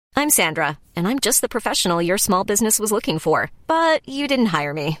I'm Sandra, and I'm just the professional your small business was looking for. But you didn't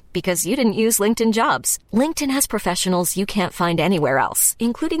hire me because you didn't use LinkedIn Jobs. LinkedIn has professionals you can't find anywhere else,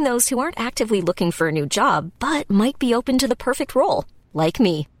 including those who aren't actively looking for a new job, but might be open to the perfect role, like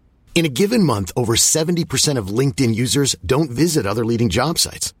me. In a given month, over 70% of LinkedIn users don't visit other leading job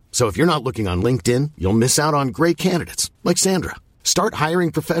sites. So if you're not looking on LinkedIn, you'll miss out on great candidates like Sandra. Start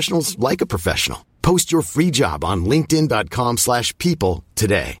hiring professionals like a professional. Post your free job on linkedin.com/people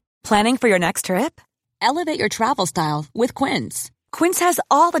today. Planning for your next trip? Elevate your travel style with Quince. Quince has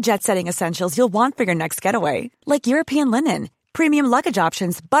all the jet-setting essentials you'll want for your next getaway, like European linen, premium luggage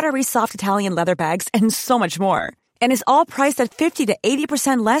options, buttery soft Italian leather bags, and so much more. And is all priced at 50 to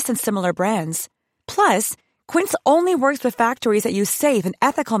 80% less than similar brands. Plus, Quince only works with factories that use safe and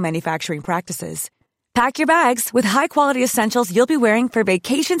ethical manufacturing practices. Pack your bags with high-quality essentials you'll be wearing for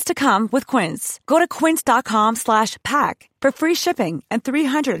vacations to come with Quince. Go to quince.com/pack for free shipping and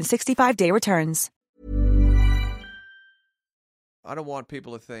 365-day returns. I don't want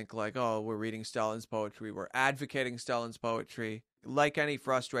people to think like, oh, we're reading Stalin's poetry. We're advocating Stalin's poetry. Like any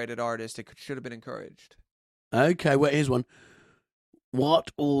frustrated artist, it should have been encouraged. Okay, well, here's one.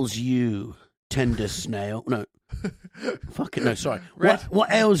 What ails you, tender snail? No. Fucking no, sorry.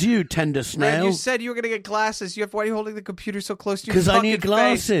 What ails you, tender snail? Red, you said you were going to get glasses. Why are you holding the computer so close to your Because fucking I need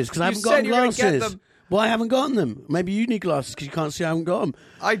glasses. Because I haven't got glasses. Well, I haven't gotten them. Maybe you need glasses because you can't see I haven't got them.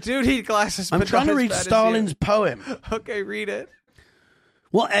 I do need glasses. I'm but trying not to as read bad as Stalin's you. poem. Okay, read it.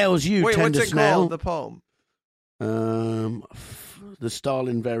 What ails you, Wait, tender what's it snail? called, the poem? The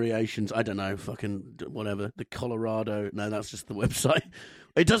Stalin variations. I don't know. Fucking whatever. The Colorado. No, that's just the website.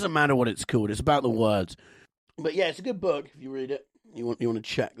 It doesn't matter what it's called. It's about the words. But yeah, it's a good book if you read it. You want to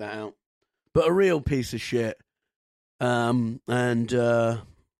check that out. But a real piece of shit. And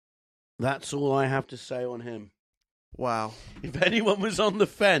that's all I have to say on him. Wow. If anyone was on the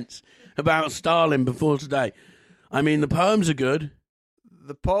fence about Stalin before today, I mean, the poems are good.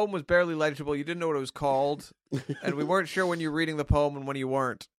 The poem was barely legible. You didn't know what it was called. And we weren't sure when you were reading the poem and when you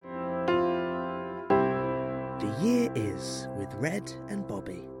weren't. The Year Is with Red and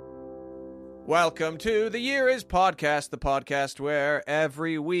Bobby. Welcome to The Year Is Podcast, the podcast where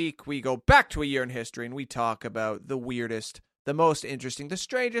every week we go back to a year in history and we talk about the weirdest, the most interesting, the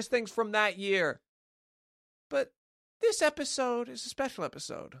strangest things from that year. But this episode is a special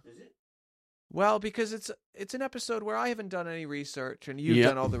episode. Is it? Well, because it's an episode where I haven't done any research and you've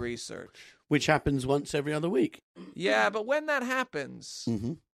done all the research. Which happens once every other week. Yeah, but when that happens...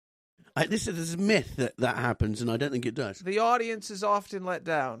 Mm-hmm. This is a myth that happens, and I don't think it does. The audience is often let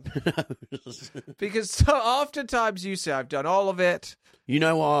down. Because oftentimes you say, I've done all of it. You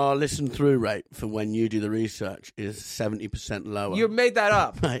know our listen-through rate for when you do the research is 70% lower. You made that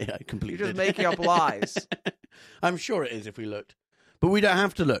up. I completely You're just did. making up lies. I'm sure it is if we looked. But we don't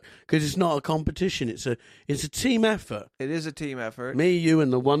have to look, because it's not a competition. It's a team effort. It is a team effort. Me, you,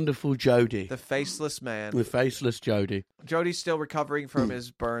 and the wonderful Jody. The faceless man. The faceless Jody. Jody's still recovering from his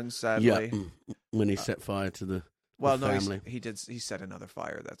burns, sadly. Yeah, when he set fire to the family. He set another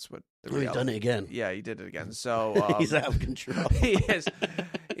fire. That's what the He's done it again. Yeah, he did it again. So he's out of control. He is.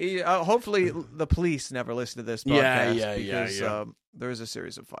 Hopefully, the police never listen to this podcast. Because there is a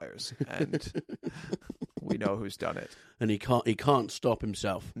series of fires, and we know who's done it. And he can't stop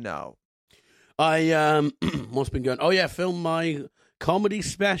himself. No. I what's been going? Oh yeah, filmed my comedy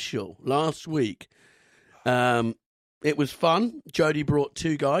special last week. It was fun. Jody brought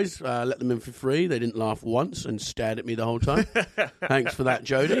two guys, let them in for free. They didn't laugh once and stared at me the whole time. Thanks for that,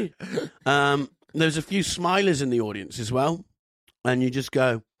 Jody. There's a few smilers in the audience as well. And you just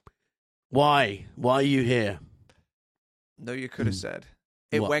go, why? Why are you here? No, you could have said.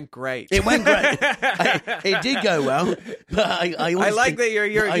 It went great. It went great. It did go well. But I like that you're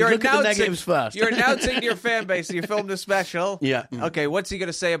look at the negatives first. You're announcing to your fan base that you filmed a special. Yeah. Okay, what's he going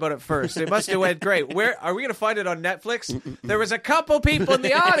to say about it first? It must have went great. Where are we going to find it on Netflix? There was a couple people in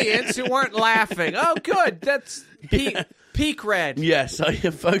the audience who weren't laughing. Oh, good. That's peak red. Yes, I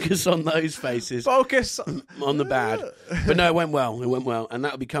focus on those faces. Focus on the bad. But no, it went well. It went well, and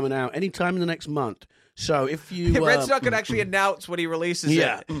that'll be coming out anytime in the next month. So if you Red's not going to actually announce when he releases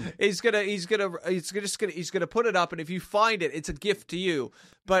it. He's gonna put it up, and if you find it, it's a gift to you.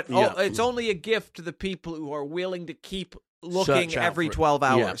 But it's only a gift to the people who are willing to keep looking every 12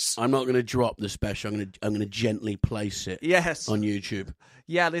 hours. Yeah. I'm not going to drop the special. I'm going to gently place it. Yes. On YouTube.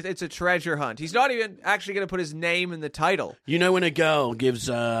 Yeah, it's a treasure hunt. He's not even actually going to put his name in the title. You know when a girl gives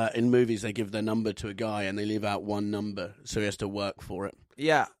in movies they give their number to a guy and they leave out one number, so he has to work for it.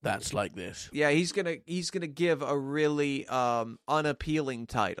 Yeah, that's like this. Yeah, he's gonna give a really unappealing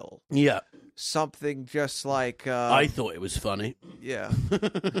title. Yeah, something just like... I thought it was funny. Yeah.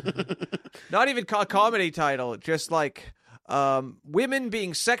 Not even a comedy title, just like... women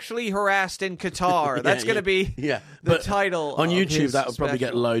being sexually harassed in Qatar. That's going to be the title on YouTube. His that would probably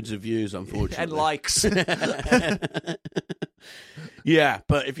special. get loads of views, unfortunately, and likes. Yeah,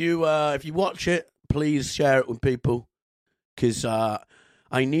 but if you watch it, please share it with people because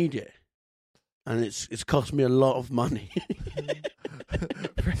I need it, and it's cost me a lot of money.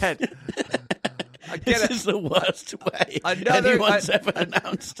 Fred, this is the worst way anyone's ever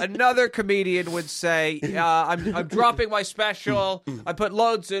announced. Another comedian would say, I'm dropping my special. I put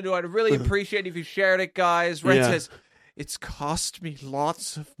loads into it. I'd really appreciate if you shared it, guys. Red says, it's cost me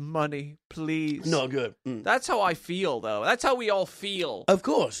lots of money. Please. Not good. That's how I feel, though. That's how we all feel. Of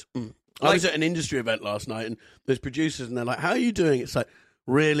course. I was at an industry event last night, and there's producers, and they're like, how are you doing? It's like,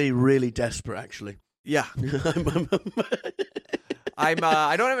 really, really desperate, actually. Yeah. I don't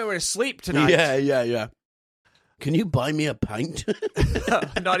have anywhere to sleep tonight. Yeah. Can you buy me a pint?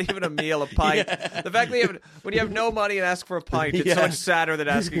 Not even a meal, a pint. Yeah. The fact that when you have no money and ask for a pint, it's so much sadder than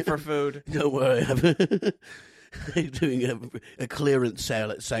asking for food. Don't worry. I'm doing a clearance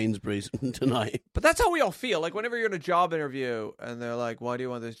sale at Sainsbury's tonight. But that's how we all feel. Like, whenever you're in a job interview and they're like, why do you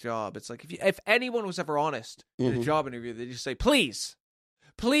want this job? It's like, if anyone was ever honest in a job interview, they just say, please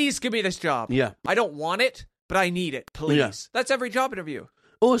give me this job. Yeah. I don't want it, but I need it. Please. Yeah. That's every job interview.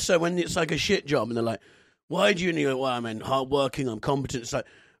 Also, when it's like a shit job and they're like, why do you need it? Well, I'm hardworking, I'm competent. It's like,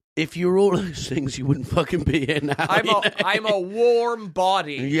 if you're all those things, you wouldn't fucking be here now. I'm a warm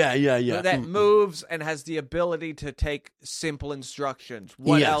body. Yeah. That moves and has the ability to take simple instructions.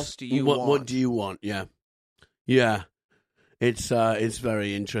 What else do you want? What do you want? Yeah. It's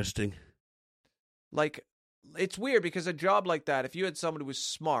very interesting. Like, it's weird because a job like that, if you had someone who was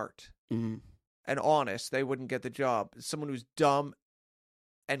smart and honest, they wouldn't get the job. Someone who's dumb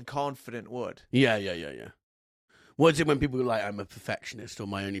and confident would. Yeah. What's it when people are like, I'm a perfectionist, or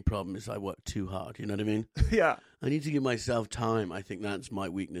my only problem is I work too hard? You know what I mean? Yeah. I need to give myself time. I think that's my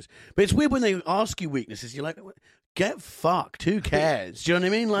weakness. But it's weird when they ask you weaknesses. You're like, get fucked. Who cares? Do you know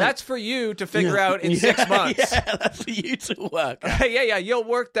what I mean? Like, that's for you to figure out in 6 months. Yeah, that's for you to work. Yeah. You'll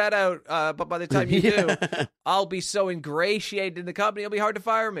work that out. But by the time you do, I'll be so ingratiated in the company, it'll be hard to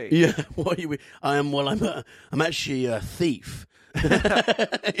fire me. Yeah. What are you? I'm actually a thief.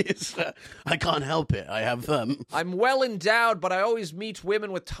 I can't help it. I have I'm well endowed, but I always meet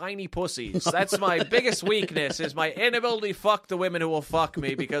women with tiny pussies. That's my biggest weakness, is my inability to fuck the women who will fuck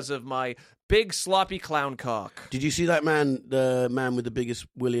me because of my big sloppy clown cock. Did you see that man, the man with the biggest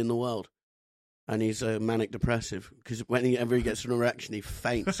willy in the world? And he's manic depressive because whenever he gets an erection, he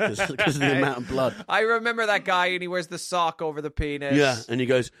faints because of the amount of blood. I remember that guy, and he wears the sock over the penis. Yeah, and he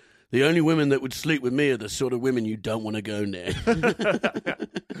goes, the only women that would sleep with me are the sort of women you don't want to go near.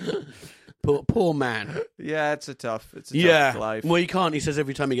 poor man. Yeah, it's a tough life. Well, he can't. He says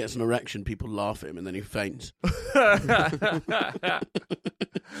every time he gets an erection, people laugh at him, and then he faints.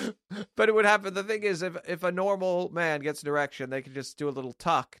 But it would happen. The thing is, if a normal man gets an erection, they can just do a little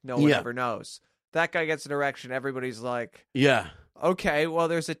tuck. No one ever knows. That guy gets an erection. Everybody's like, yeah. Okay, well,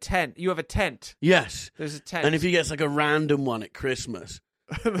 there's a tent. You have a tent. Yes. There's a tent. And if he gets like a random one at Christmas...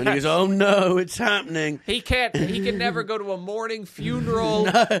 And he goes, oh no, it's happening. He can never go to a morning funeral.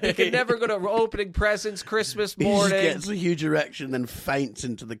 No. He can never go to opening presents Christmas morning. He just gets a huge erection, then faints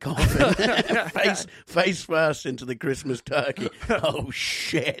into the coffin. face first into the Christmas turkey. Oh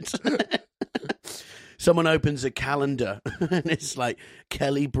shit. Someone opens a calendar and it's like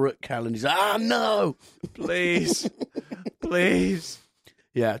Kelly Brook calendar. He's like, no. Please.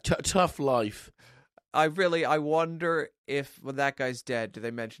 Yeah, tough life. I wonder if when that guy's dead, do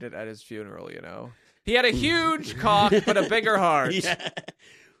they mention it at his funeral, you know? He had a huge cock, but a bigger heart. Yeah.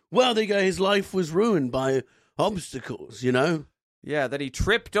 Well, they go, his life was ruined by obstacles, you know? Yeah, that he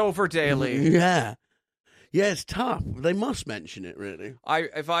tripped over daily. Yeah. Yeah, it's tough. They must mention it, really.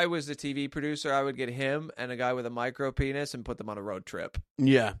 If I was the TV producer, I would get him and a guy with a micro penis and put them on a road trip.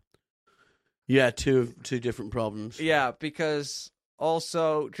 Yeah. Yeah, two different problems. Yeah, because...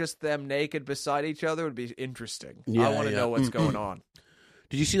 Also, just them naked beside each other would be interesting. Yeah, I want to know what's going on.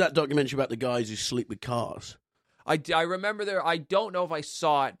 Did you see that documentary about the guys who sleep with cars? I remember there. I don't know if I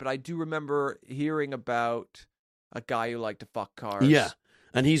saw it, but I do remember hearing about a guy who liked to fuck cars. Yeah,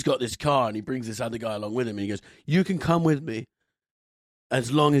 and he's got this car, and he brings this other guy along with him, and he goes, you can come with me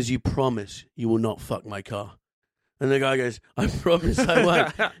as long as you promise you will not fuck my car. And the guy goes, I promise I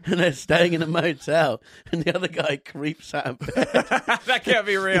won't. And they're staying in a motel. And the other guy creeps out of bed. That can't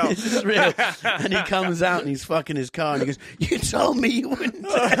be real. This is real. And he comes out and he's fucking his car. And he goes, you told me you wouldn't.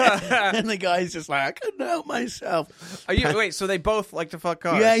 And the guy's just like, I couldn't help myself. Wait, so they both like to fuck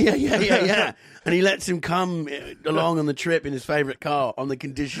cars? Yeah. And he lets him come along on the trip in his favourite car on the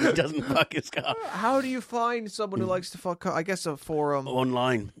condition he doesn't fuck his car. How do you find someone who likes to fuck cars? I guess a forum.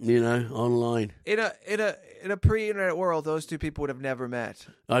 Online, online. In a pre-internet world, those two people would have never met.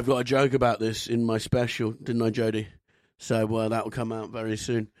 I've got a joke about this in my special, didn't I, Jody? So that will come out very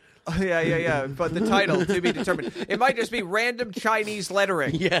soon. Oh, yeah. But the title, to be determined. It might just be random Chinese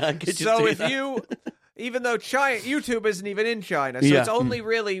lettering. Yeah, I could just so do if that. even though YouTube isn't even in China, so it's only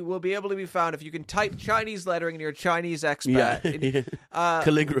really will be able to be found if you can type Chinese lettering and you're a Chinese expat.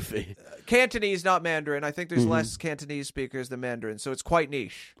 Calligraphy. Cantonese, not Mandarin. I think there's less Cantonese speakers than Mandarin, so it's quite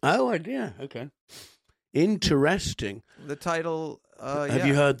niche. Oh, yeah, okay. Interesting. The title... Have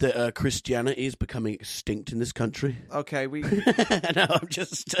you heard that Christianity is becoming extinct in this country? Okay, No, I'm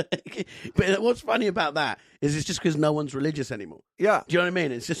just... but what's funny about that is it's just because no one's religious anymore. Yeah. Do you know what I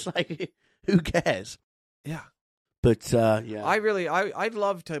mean? It's just like, who cares? Yeah. But, yeah. I'd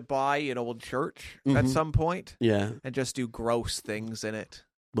love to buy an old church at some point. Yeah. And just do gross things in it.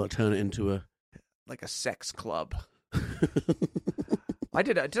 Well, turn it into a... Like a sex club.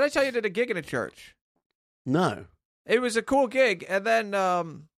 Did I tell you I did a gig in a church? No. It was a cool gig, and then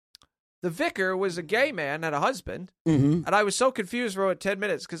the vicar was a gay man, had a husband, and I was so confused for about 10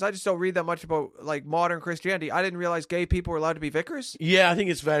 minutes because I just don't read that much about like modern Christianity. I didn't realize gay people were allowed to be vicars. Yeah, I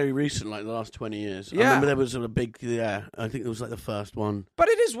think it's very recent, like the last 20 years. Yeah. I remember there was a big, I think it was like the first one. But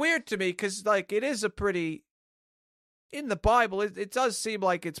it is weird to me because like it is a pretty... In the Bible, it does seem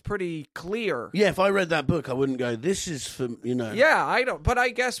like it's pretty clear. Yeah, if I read that book, I wouldn't go, this is for, Yeah, I don't, but I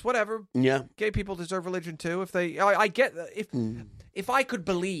guess whatever. Yeah. Gay people deserve religion too. If they, I get, if I could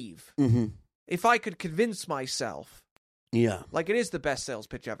believe, if I could convince myself, like it is the best sales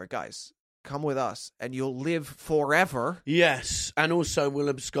pitch ever, guys. Come with us and you'll live forever. Yes, and also we'll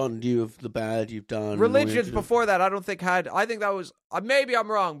abscond you of the bad you've done. Religions before that, I don't think I think that was, maybe I'm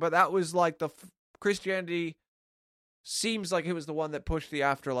wrong, but that was like Christianity seems like it was the one that pushed the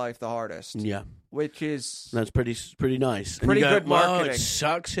afterlife the hardest. Yeah. Which is... That's pretty nice. And pretty you go, good marketing. Well, it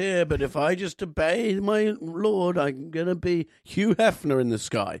sucks here, but if I just obey my Lord, I'm going to be Hugh Hefner in the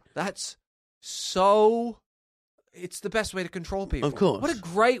sky. That's so... It's the best way to control people. Of course. What a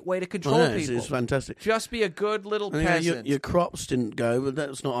great way to control people. It's fantastic. Just be a good little peasant. Your crops didn't go, but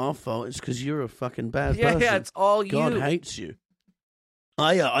that's not our fault. It's because you're a fucking bad person. Yeah, it's all you. God hates you.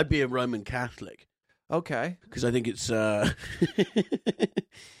 I'd be a Roman Catholic. Okay. Because I think it's... Because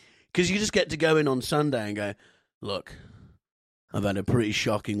you just get to go in on Sunday and go, look, I've had a pretty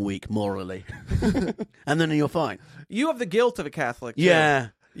shocking week morally. And then you're fine. You have the guilt of a Catholic, too. Yeah.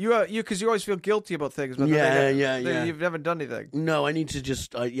 Because you always feel guilty about things. But Yeah. You've never done anything. No, I need to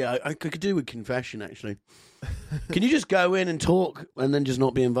just... I could do with confession, actually. Can you just go in and talk and then just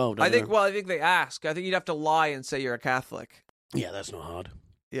not be involved? I think they ask. I think you'd have to lie and say you're a Catholic. Yeah, that's not hard.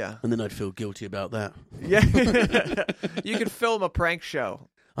 Yeah. And then I'd feel guilty about that. Yeah. You could film a prank show.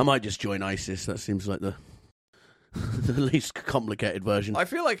 I might just join ISIS. That seems like the least complicated version. I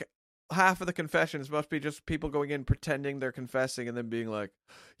feel like half of the confessions must be just people going in pretending they're confessing and then being like,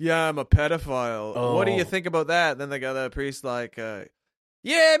 yeah, I'm a pedophile. Oh. What do you think about that? And then they got the priest like,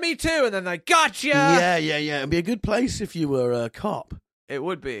 yeah, me too. And then they gotcha. Yeah. It'd be a good place if you were a cop. It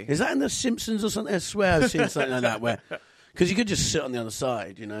would be. Is that in The Simpsons or something? I swear I've seen something like that where... Because you could just sit on the other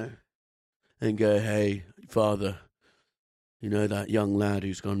side, and go, hey, Father, that young lad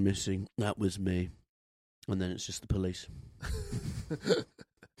who's gone missing, that was me. And then it's just the police.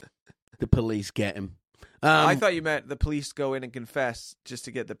 The police get him. I thought you meant the police go in and confess just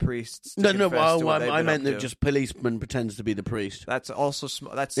to get the priests to No, confess to what they've I been meant up that to. just policeman pretends to be the priest. That's also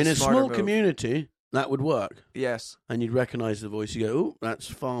that's in a small move. community, that would work. Yes. And you'd recognise the voice. You go, oh, that's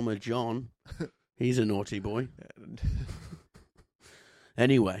Farmer John. He's a naughty boy.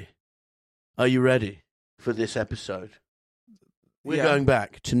 Anyway, are you ready for this episode? We're going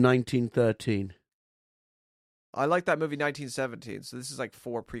back to 1913. I like that movie 1917, so this is like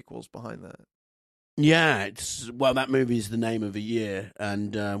 4 prequels behind that. Yeah, that movie is the name of a year,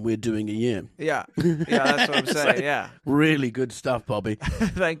 and we're doing a year. Yeah, that's what I'm saying, yeah. Really good stuff, Bobby.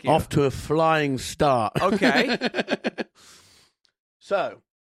 Thank you. Off to a flying start. Okay. So,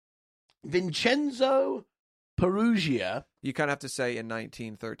 Vincenzo Perugia. You kind of have to say in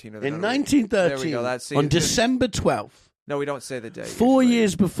 1913. In 1913, there we go. That's on December 12th. No, we don't say the day. 4 usually.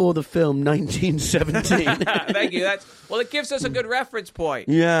 years before the film 1917. Thank you. It gives us a good reference point.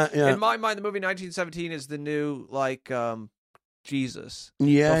 Yeah. In my mind, the movie 1917 is the new, like, Jesus.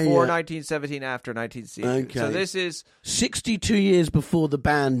 Yeah, Before yeah. 1917, after 1917. Okay. So this is... 62 years before the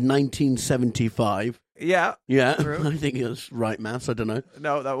band 1975. Yeah. Yeah, True. I think it was right maths, I don't know.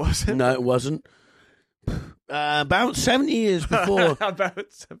 No, that wasn't. No, it wasn't. About 70 years before About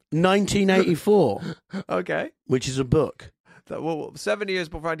 1984, Okay. which is a book. 70 years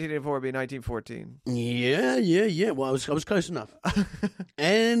before 1984 would be 1914. Yeah. Well, I was close enough.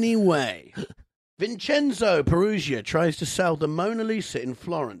 Anyway, Vincenzo Peruggia tries to sell the Mona Lisa in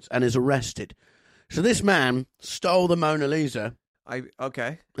Florence and is arrested. So this man stole the Mona Lisa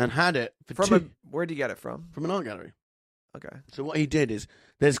Okay. and had it for Where'd you get it from? from an art gallery. Okay. So what he did is,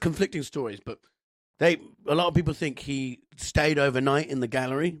 there's conflicting stories, but a lot of people think he stayed overnight in the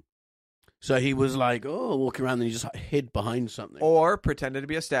gallery. So he was like, walking around and he just hid behind something. Or pretended to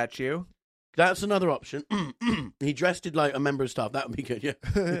be a statue. That's another option. He dressed it like a member of staff. That would be good, yeah.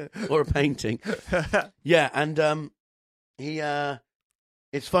 Or a painting. Yeah, and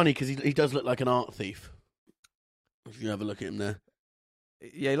it's funny because he does look like an art thief. If you have a look at him there.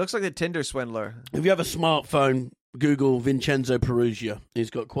 Yeah, he looks like a Tinder swindler. If you have a smartphone, Google Vincenzo Peruggia.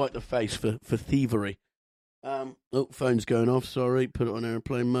 He's got quite the face for thievery. Phone's going off, sorry. Put it on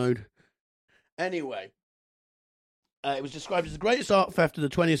airplane mode. Anyway, it was described as the greatest art theft of the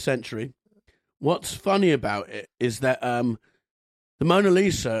 20th century. What's funny about it is that the Mona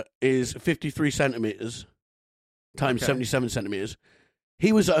Lisa is 53 centimeters times 77 centimeters.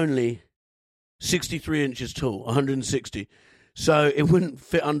 He was only 63 inches tall, 160. So it wouldn't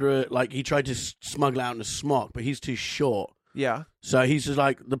fit under he tried to smuggle out in a smock, but he's too short. Yeah. So he's just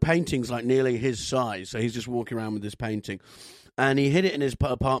the painting's nearly his size. So he's just walking around with this painting. And he hid it in his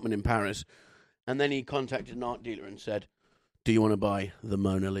apartment in Paris. And then he contacted an art dealer and said, "Do you want to buy the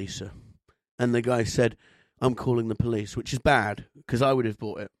Mona Lisa?" And the guy said, "I'm calling the police," which is bad because I would have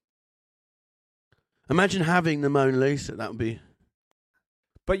bought it. Imagine having the Mona Lisa. That would be...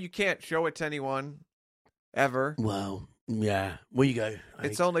 But you can't show it to anyone ever. Well, yeah. Well, you go.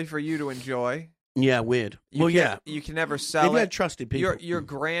 It's only for you to enjoy. Yeah, weird. You can never sell Maybe it. I trusted people. Your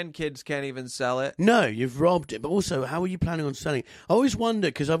grandkids can't even sell it. No, you've robbed it. But also, how are you planning on selling it? I always wonder,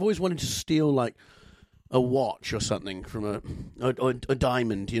 because I've always wanted to steal, a watch or something from a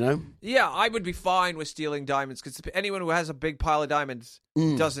diamond, you know? Yeah, I would be fine with stealing diamonds, because anyone who has a big pile of diamonds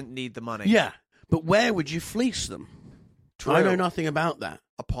doesn't need the money. Yeah, but where would you fleece them? True. I know nothing about that.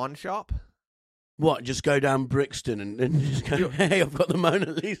 A pawn shop? What, just go down Brixton and just go, "Hey, I've got the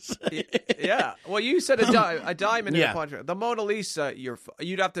Mona Lisa." Yeah. Well, you said a diamond in Yeah. a pawn shop. The Mona Lisa,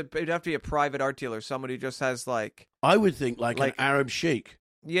 it'd have to be a private art dealer, someone who just has I would think an Arab sheik.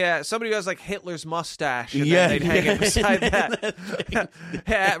 Yeah, somebody who has Hitler's mustache, and then they'd hang it beside that.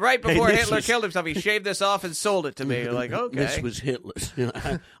 Yeah, right before Hitler killed himself, he shaved this off and sold it to me. You're like, okay. This was Hitler's.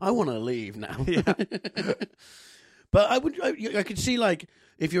 I want to leave now. Yeah. But I could see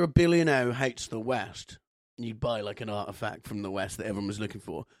if you're a billionaire who hates the West, you'd buy an artifact from the West that everyone was looking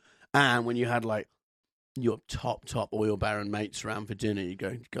for. And when you had your top oil baron mates around for dinner, you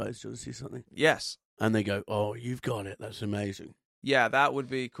go, "Guys, do you want to see something?" Yes. And they go, "Oh, you've got it. That's amazing." Yeah, that would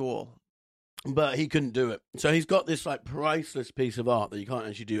be cool. But he couldn't do it. So he's got this priceless piece of art that you can't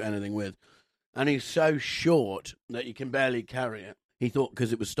actually do anything with. And he's so short that you can barely carry it. He thought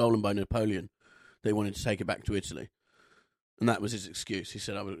because it was stolen by Napoleon, they wanted to take it back to Italy. And that was his excuse. He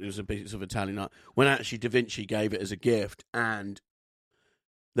said it was a piece of Italian art. When actually Da Vinci gave it as a gift, and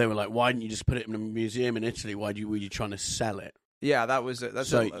they were like, "Why didn't you just put it in a museum in Italy? Were you trying to sell it?" Yeah, that was it.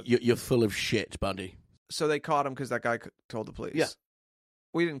 You're full of shit, buddy. So they caught him because that guy told the police. Yeah.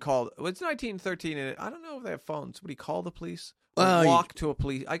 We didn't call... It's 1913, and I don't know if they have phones. Would he call the police? Walk to a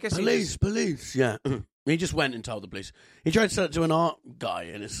police... I guess police. Yeah. He just went and told the police. He tried to sell it to an art guy,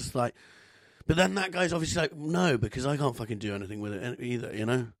 and it's just But then that guy's obviously "No, because I can't fucking do anything with it either, you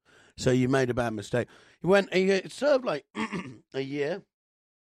know? So you made a bad mistake." He served a year,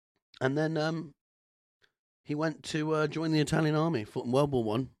 and then he went to join the Italian army, fought in World War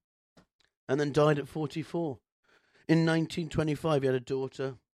One, and then died at 44. In 1925, he had a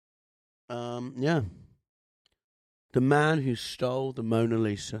daughter. The man who stole the Mona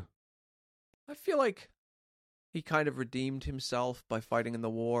Lisa. I feel like he kind of redeemed himself by fighting in the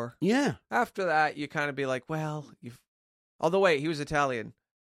war. Yeah. After that, you kind of be like, well, Although, wait, he was Italian,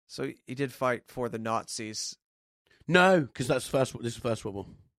 so he did fight for the Nazis. No, because this is First World War.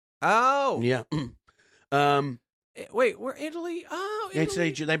 Oh! Yeah. Wait, we're Italy? Oh,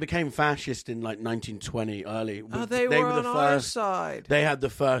 Italy. They became fascist in 1920 early. Oh, they were on our side. They had the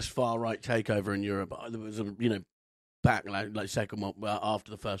first far right takeover in Europe. There was back like Second World,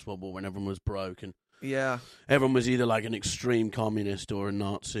 after the First World War, when everyone was broke and Yeah. everyone was either like an extreme communist or a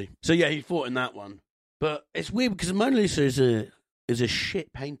Nazi. So yeah, he fought in that one. But it's weird because Mona Lisa is a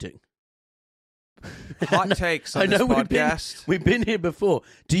shit painting. Hot takes on I know this podcast. we've been here before.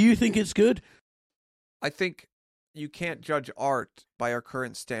 Do you think it's good? I think you can't judge art by our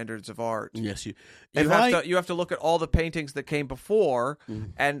current standards of art. Yes, you have to look at all the paintings that came before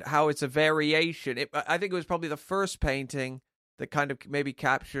and how it's a variation. I think it was probably the first painting that kind of maybe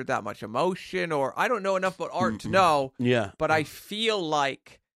captured that much emotion, or I don't know enough about art to know. Yeah, but I feel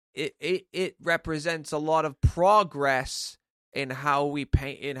like it represents a lot of progress in how we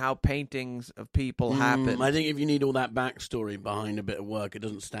paint, in how paintings of people happen. I think if you need all that backstory behind a bit of work, it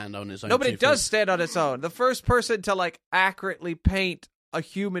doesn't stand on its own. No, but it does stand on its own. The first person to like accurately paint a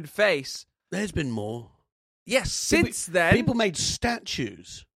human face. There's been more. Yes, since then people made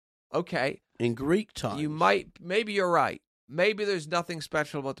statues. Okay, in Greek times. Maybe you're right. Maybe there's nothing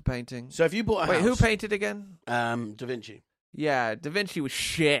special about the painting. So if you bought a house, who painted again? Da Vinci. Yeah, Da Vinci was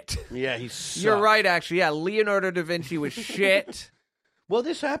shit. Yeah, he's. You're right, actually. Yeah, Leonardo da Vinci was shit. Well,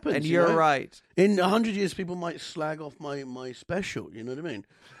 this happens, and you're right. In 100 years, people might slag off my special. You know what I mean?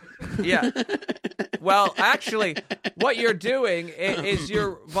 Yeah. Well, actually, what you're doing is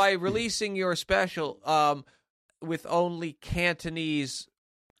you're by releasing your special with only Cantonese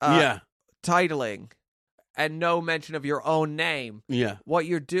titling and no mention of your own name. Yeah. What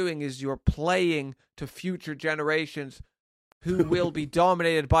you're doing is you're playing to future generations who will be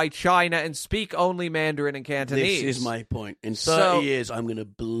dominated by China and speak only Mandarin and Cantonese. This is my point. In 30 years, I'm going to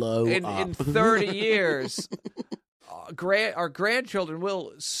blow up. In 30 years, our grandchildren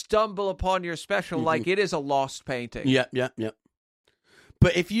will stumble upon your special like it is a lost painting. Yeah.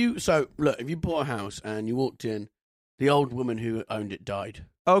 But if you bought a house and you walked in, the old woman who owned it died.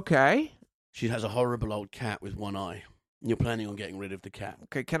 Okay. She has a horrible old cat with one eye. You're planning on getting rid of the cat.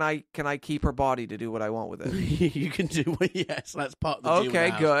 Okay, can I keep her body to do what I want with it? You can do yes, that's part of the deal.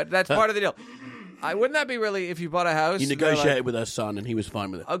 Okay, good. That's part of the deal. Wouldn't that be really, if you bought a house? You negotiated with her son and he was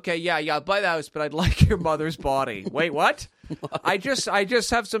fine with it. Okay, yeah, I'll buy the house, but I'd like your mother's body. Wait, what? I just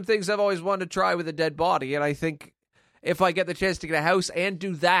have some things I've always wanted to try with a dead body, and I think if I get the chance to get a house and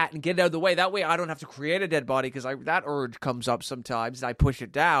do that and get it out of the way, that way I don't have to create a dead body, because that urge comes up sometimes and I push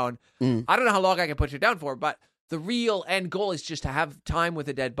it down. I don't know how long I can push it down for, but the real end goal is just to have time with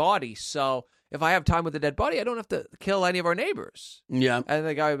a dead body. So if I have time with a dead body, I don't have to kill any of our neighbors. Yeah. And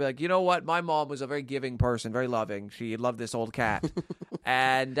the guy would be like, you know what? My mom was a very giving person, very loving. She loved this old cat.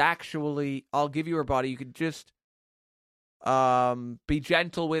 And actually, I'll give you her body. You could just be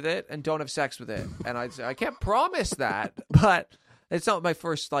gentle with it and don't have sex with it. And I'd say, I can't promise that, but it's not my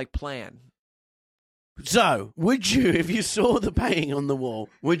first plan. So, would you, if you saw the painting on the wall,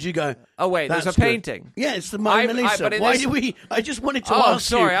 would you go, oh, wait, there's a painting? Good. Yeah, it's the Mona Lisa. I just wanted to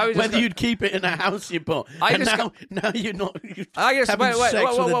ask you whether you'd keep it in a house you bought. Now you're not. Having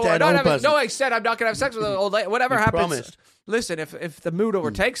sex with a dead old person. No, I said I'm not going to have sex with an old lady. Whatever happens. Promised. Listen, if the mood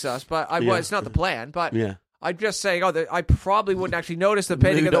overtakes us, but it's not the plan, but yeah. I'm just saying, I probably wouldn't actually notice the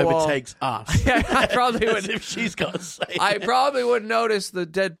painting of the wall. Overtakes us. Yeah, I probably would. If she's got to say I probably wouldn't notice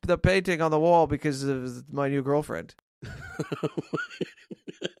the painting on the wall because of my new girlfriend.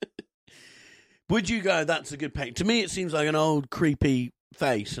 Would you go, that's a good painting? To me, it seems like an old, creepy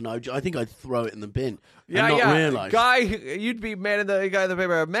face, and I think I'd throw it in the bin and not realise. Guy, you'd be guy in the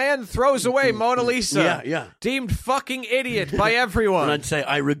paper. Man throws away Mona Lisa. Yeah. Deemed fucking idiot by everyone. And I'd say,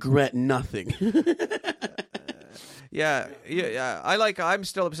 I regret nothing. Yeah. I'm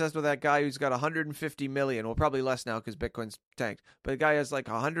still obsessed with that guy who's got 150 million. Well, probably less now because Bitcoin's tanked. But the guy has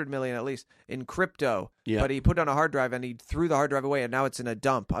 100 million at least in crypto. Yeah. But he put it on a hard drive and he threw the hard drive away and now it's in a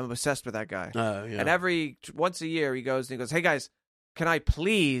dump. I'm obsessed with that guy. Oh, yeah. And once a year he goes, hey guys, can I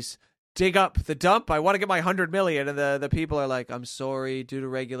please dig up the dump? I want to get my 100 million. And the people are like, I'm sorry, due to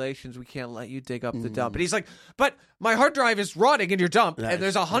regulations, we can't let you dig up the dump. And he's like, but my hard drive is rotting in your dump and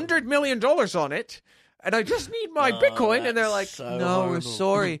there's $100 million on it. And I just need my Bitcoin. And they're like, so no, horrible. we're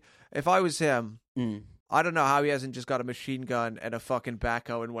sorry. If I was him, I don't know how he hasn't just got a machine gun and a fucking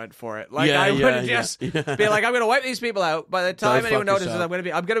backhoe and went for it. I would just be like, I'm going to wipe these people out. By the time anyone notices, I'm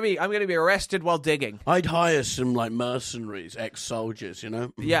going to be arrested while digging. I'd hire some mercenaries, ex-soldiers,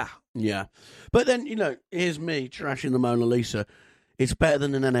 Yeah. Yeah. But then, here's me trashing the Mona Lisa. It's better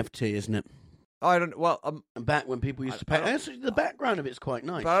than an NFT, isn't it? I don't. Well, And back when people used to pay. Actually, the background of it's quite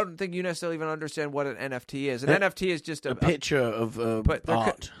nice. but I don't think you necessarily even understand what an NFT is. An NFT is just a picture of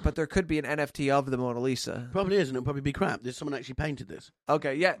art. But there could be an NFT of the Mona Lisa. Probably is, and it'll probably be crap. There's someone actually painted this.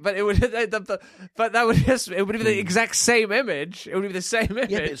 Okay, yeah, but it would. But that would it would be the exact same image. It would be the same image.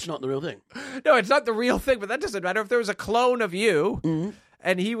 Yeah, but it's not the real thing. No, it's not the real thing. But that doesn't matter. If there was a clone of you.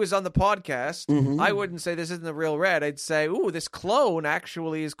 And he was on the podcast, I wouldn't say this isn't the real Red. I'd say, ooh, this clone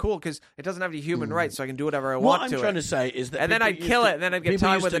actually is cool because it doesn't have any human rights, so I can do whatever I want to it. What I'm trying to say is that... And then I'd kill it, and then I'd get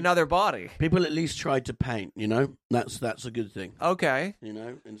time with another body. People at least tried to paint, you know? That's a good thing. Okay. You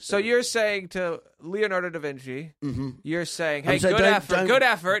know? So you're saying to Leonardo da Vinci, you're saying, hey, good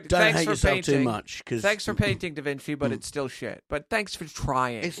effort. Don't thanks hate for yourself painting. too much. Thanks for painting Da Vinci, but it's still shit. But thanks for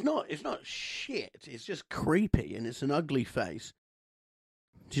trying. It's not shit. It's just creepy, and it's an ugly face.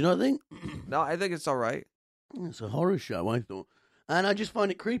 Do you not think? No, I think it's all right. It's a horror show, I thought. And I just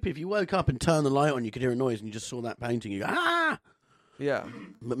find it creepy. If you woke up and turned the light on, you could hear a noise, and you just saw that painting, you go, ah! Yeah.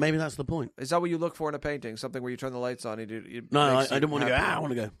 But maybe that's the point. Is that what you look for in a painting? Something where you turn the lights on? No, I don't want to go, I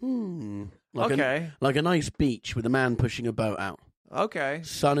want to go, Okay. Like a nice beach with a man pushing a boat out. Okay.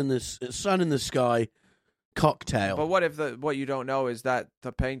 Sun in the sky, cocktail. But what if what you don't know is that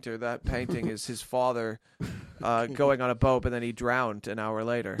the painter, that painting is his father going on a boat, but then he drowned an hour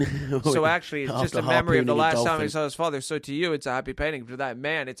later. So actually, it's just a memory of the last time he saw his father. So to you, it's a happy painting. To that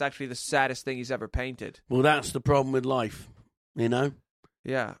man, it's actually the saddest thing he's ever painted. Well, that's the problem with life, you know?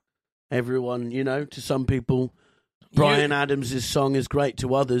 Yeah. Everyone, you know, to some people, Bryan Adams' song is great.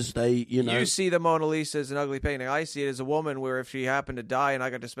 To others, You see the Mona Lisa as an ugly painting. I see it as a woman where if she happened to die and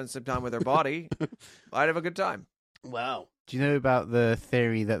I got to spend some time with her body, I'd have a good time. Wow. Do you know about the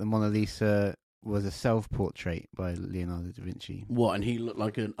theory that the Mona Lisa was a self-portrait by Leonardo da Vinci? What, and he looked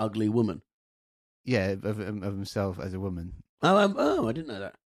like an ugly woman? Yeah, of himself as a woman. Oh, I didn't know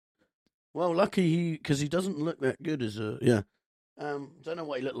that. Well, lucky because he doesn't look that good as a... Yeah. Don't know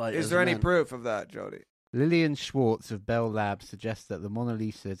what he looked like. Is there any proof of that, Jody? Lillian Schwartz of Bell Labs suggests that the Mona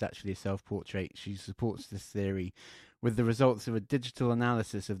Lisa is actually a self-portrait. She supports this theory with the results of a digital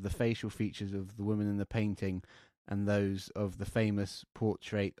analysis of the facial features of the woman in the painting and those of the famous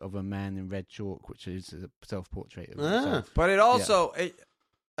portrait of a man in red chalk, which is a self-portrait of himself. But it also...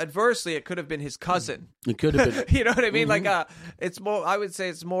 Adversely, it could have been his cousin. It could have been. You know what I mean? Like, it's more. I would say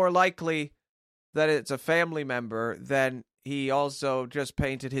it's more likely that it's a family member than he also just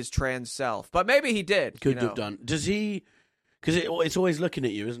painted his trans self. But maybe he did. Could have done. Does he? Because it's always looking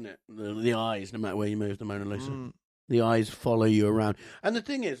at you, isn't it? The eyes, no matter where you move the Mona Lisa, the eyes follow you around. And the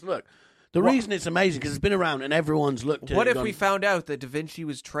thing is, look, the reason it's amazing because it's been around and everyone's looked at it. What if we found out that Da Vinci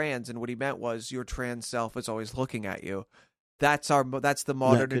was trans and what he meant was your trans self was always looking at you? That's the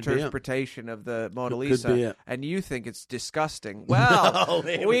modern interpretation of the Mona Lisa, and you think it's disgusting. Well,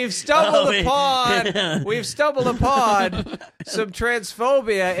 we've stumbled upon some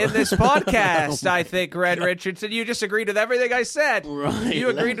transphobia in this podcast. I think, Red Richardson, you just agreed with everything I said. Right, you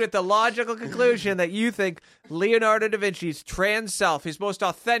agreed with the logical conclusion that you think Leonardo da Vinci's trans self, his most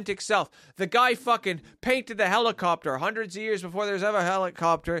authentic self, the guy fucking painted the helicopter hundreds of years before there was ever a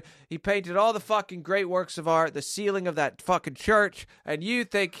helicopter. He painted all the fucking great works of art, the ceiling of that fucking church, and you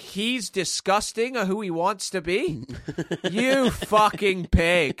think he's disgusting of who he wants to be? You fucking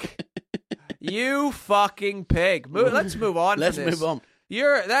pig. You fucking pig. Let's move on. Let's move on.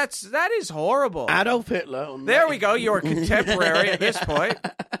 That is horrible. Adolf Hitler. There we go. You're contemporary at this point.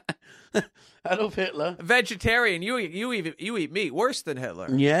 Adolf Hitler. Vegetarian. You eat meat worse than Hitler.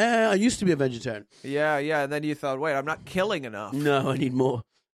 Yeah, I used to be a vegetarian. Yeah, and then you thought, wait, I'm not killing enough. No, I need more.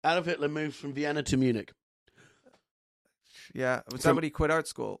 Adolf Hitler moved from Vienna to Munich. Yeah, was that when he quit art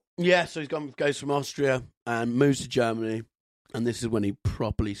school? Yeah, so he goes from Austria and moves to Germany, and this is when he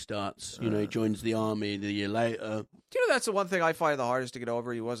properly starts. He joins the army the year later. Do you know that's the one thing I find the hardest to get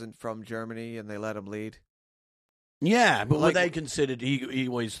over? He wasn't from Germany, and they let him lead. Yeah, but what they considered, he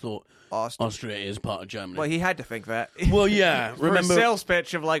always thought Austria is part of Germany. Well, he had to think that. Well, yeah. For a sales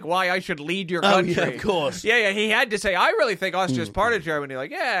pitch of like why I should lead your country. Oh, yeah, of course. Yeah, he had to say, I really think Austria's part of Germany.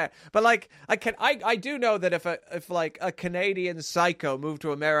 Like, yeah. But like, I do know that if like a Canadian psycho moved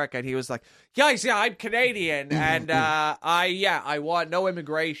to America and he was like, guys, yeah, I'm Canadian and I want no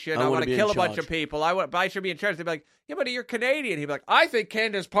immigration. I want to kill a bunch of people. I should be in charge. They'd be like, yeah, but you're Canadian. He'd be like, I think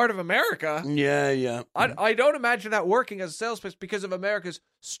Canada's part of America. Yeah. I don't imagine that working as a sales pitch because of America's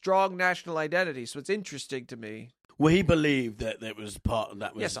strong national identity. So it's interesting to me. Well, he believed that it was part of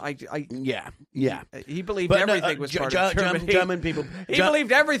that. Yes, Yeah. He believed But everything was part of Germany. German people. He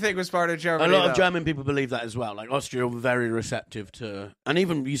believed everything was part of Germany. A lot of German people believe that as well. Like Austria were very receptive to, and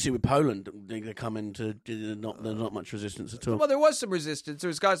even you see with Poland, they come into there's not much resistance at all. Well, there was some resistance. There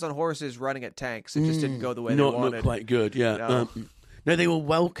was guys on horses running at tanks. It just didn't go the way they wanted. Not quite good. Yeah. No. No, they were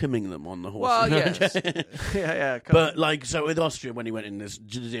welcoming them on the horse. Well, yes. yeah. But like, so with Austria, when he went in this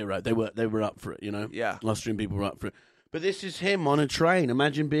 0, they were up for it. You know. Yeah. Austrian people were up for it. But this is him on a train.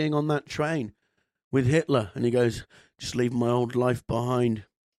 Imagine being on that train with Hitler, and he goes, "Just leave my old life behind.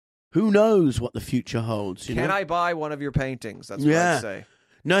 Who knows what the future holds?" Can I buy one of your paintings? That's what I'd say.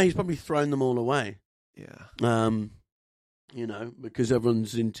 No, he's probably thrown them all away. Yeah. You know, because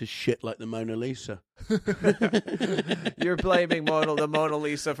everyone's into shit like the Mona Lisa. You're blaming the Mona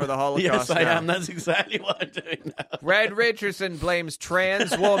Lisa for the Holocaust. Yes, I now. am. That's exactly what I'm doing now. Red Richardson blames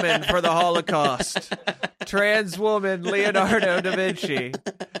trans woman for the Holocaust. Trans woman Leonardo da Vinci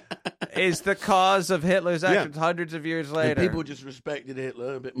is the cause of Hitler's actions hundreds of years later. And people just respected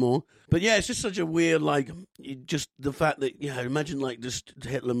Hitler a bit more. But yeah, it's just such a weird, like, just the fact that, imagine like just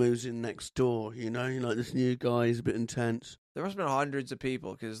Hitler moves in next door, like this new guy is a bit intense. There must have been hundreds of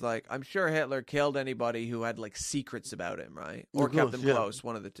people because, like, I'm sure Hitler killed anybody who had, like, secrets about him, right? Or kept them close,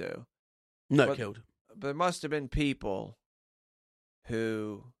 one of the two. Killed. But there must have been people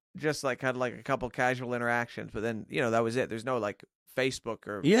who just, like, had, like, a couple casual interactions, but then, that was it. There's no, like, Facebook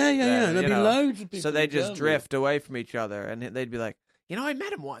or... Yeah. There'd be loads of people. So they just drift away from each other, and they'd be like, I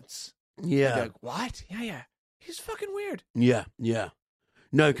met him once. Yeah. They'd be like, what? Yeah. He's fucking weird. Yeah.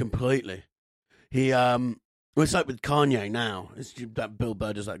 No, completely. He, well, it's like with Kanye now. It's that Bill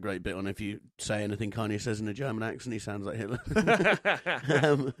Burr does that great bit on if you say anything Kanye says in a German accent, he sounds like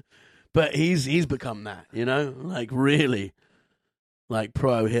Hitler. But he's become that, like really, like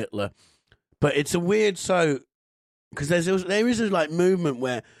pro-Hitler. But it's a weird because there is a like movement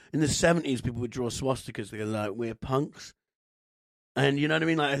where in the 70s people would draw swastikas because they're like, we're punks. And you know what I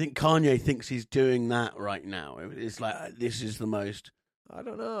mean? Like I think Kanye thinks he's doing that right now. It's like, this is the most... I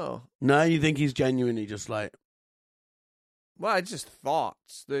don't know. No, you think he's genuinely just like... Well, it's just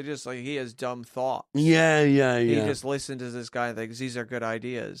thoughts. They're just like, he has dumb thoughts. Yeah. He just listened to this guy and thinks these are good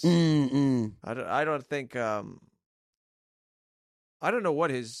ideas. I don't think... I don't know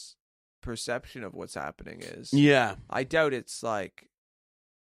what his perception of what's happening is. Yeah. I doubt it's like...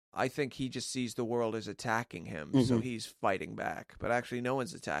 I think he just sees the world as attacking him, so he's fighting back. But actually, no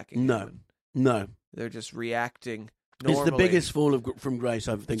one's attacking him. No. They're just reacting normally. It's the biggest fall from grace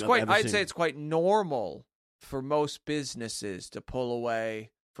I've ever seen. I'd say it's quite normal for most businesses to pull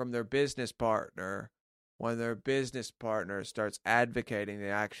away from their business partner when their business partner starts advocating the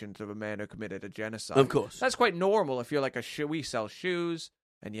actions of a man who committed a genocide. Of course. That's quite normal if you're like we sell shoes.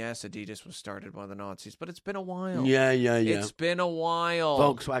 And yes, Adidas was started by the Nazis, but it's been a while. Yeah. It's been a while.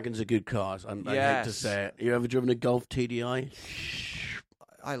 Volkswagens are good cars. I hate to say it. You ever driven a Golf TDI?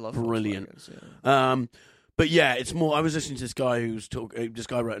 I love brilliant. Volkswagens, yeah. But yeah, it's more. I was listening to this guy this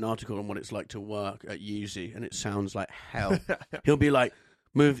guy wrote an article on what it's like to work at Uzi, and it sounds like hell. He'll be like,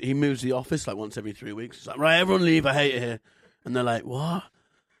 he moves the office like once every 3 weeks. It's like, right, everyone leave. I hate it here. And they're like, what?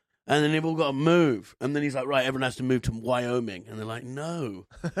 And then they've all got to move. And then he's like, right, everyone has to move to Wyoming. And they're like, no.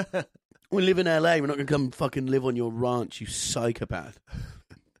 We live in LA. We're not going to come fucking live on your ranch, you psychopath.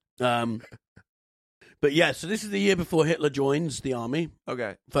 But yeah, so this is the year before Hitler joins the army.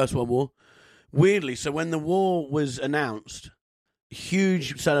 Okay. First World War. Weirdly, so when the war was announced,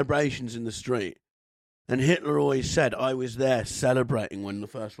 huge celebrations in the street. And Hitler always said, I was there celebrating when the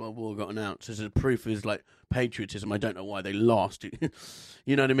First World War got announced as a proof of his, like, patriotism. I don't know why they lost.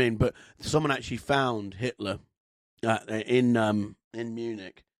 You know what I mean? But someone actually found Hitler in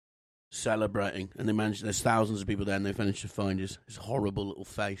Munich celebrating. And they managed, there's thousands of people there, and they managed to find his horrible little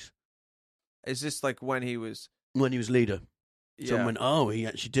face. Is this like when he was... When he was leader. Yeah. Someone went, oh, he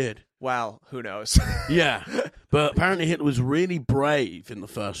actually did. Well, who knows? Yeah. But apparently Hitler was really brave in the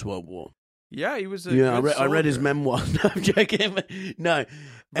First World War. Yeah, he was a I read his memoir. No, I'm joking. No,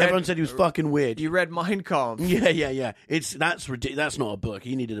 everyone said he was fucking weird. You read Mein Kampf. Yeah. That's ridiculous. That's not a book.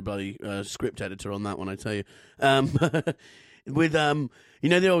 He needed a bloody script editor on that one, I tell you. With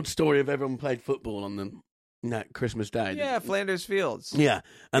the old story of everyone played football on that Christmas Day. Yeah, Flanders Fields. Yeah,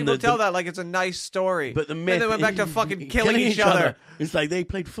 and people tell that like it's a nice story. But the myth, and they went back to fucking killing each other. It's like they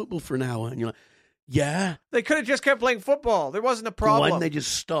played football for an hour, and you're like, yeah, they could have just kept playing football. There wasn't a problem. Why didn't they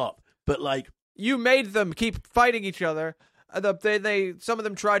just stop? But like, you made them keep fighting each other. Some of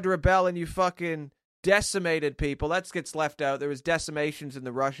them tried to rebel, and you fucking decimated people. That gets left out. There was decimations in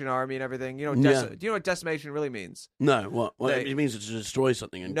the Russian army and everything. Do you know what decimation really means? No. What? It means to destroy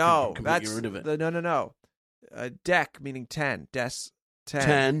something and completely get rid of it. No. Deck, meaning 10. Des, 10.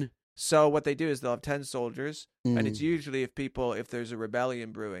 10. So what they do is they'll have 10 soldiers, and it's Mm. usually if there's a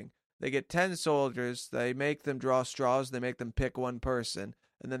rebellion brewing, they get 10 soldiers, they make them draw straws, they make them pick one person,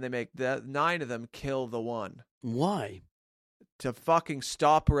 and then they make 9 of them kill the one. Why? To fucking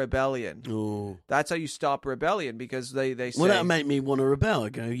stop a rebellion. Oh. That's how you stop a rebellion, because they say... Well, that made me want to rebel. I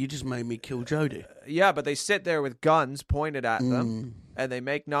go, you just made me kill Jodie. Yeah, but they sit there with guns pointed at them, Mm. and they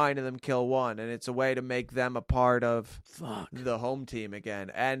make 9 of them kill one, and it's a way to make them a part of Fuck. the home team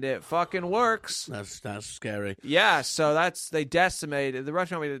again. And it fucking works. That's scary. Yeah, so they decimated the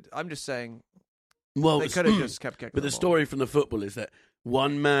Russian army. I'm just saying, Well, they could have just kept kicking. But the them story from the football is that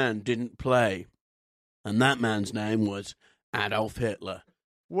one man didn't play, and that man's name was Adolf Hitler.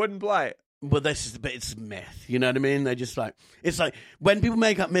 wouldn't play. But it's myth, you know what I mean? They're just like, it's like, when people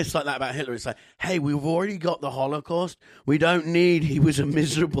make up myths like that about Hitler, it's like, hey, we've already got the Holocaust. We don't need, he was a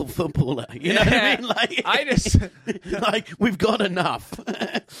miserable footballer. You know what I mean? Like, I just... like, we've got enough.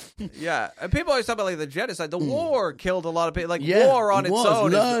 Yeah, and people always talk about like the genocide. The war killed a lot of people. Like Yeah, war on it its was.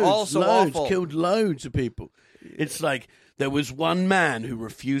 own Loads, is also loads, awful. Killed loads of people. It's like, there was one man who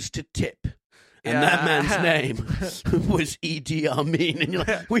refused to tip. And that man's name was Idi Amin. And you're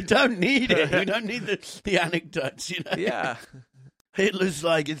like, we don't need it. We don't need the anecdotes, you know? Yeah. Hitler's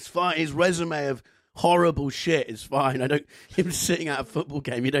like, it's fine. His resume of horrible shit is fine. Him sitting at a football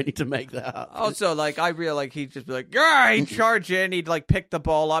game, you don't need to make that up. Also, like, I real like he'd just be like, "Yeah," he'd charge in, he'd like pick the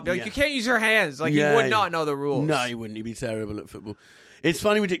ball up. Like, Yeah. you can't use your hands. Like, Yeah, he would not know the rules. No, he wouldn't. He'd be terrible at football. It's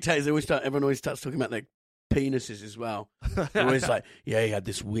funny with dictators, everyone always starts talking about their penises as well. They're always like, yeah, he had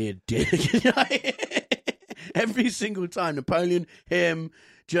this weird dick. Every single time. Napoleon, him,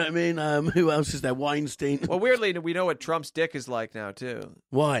 do you know what I mean? Who else is there? Weinstein. Well, weirdly, we know what Trump's dick is like now too,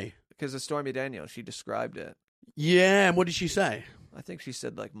 Why? because of Stormy Daniels. She described it. Yeah, and what did she say? I think she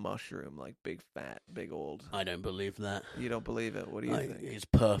said like mushroom, like big fat, big old. I don't believe that. You don't believe it? What do you think? It's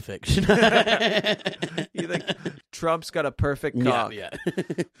perfect. You think Trump's got a perfect cock? Yeah.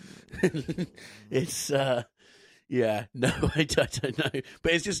 It's, yeah, no, I don't know.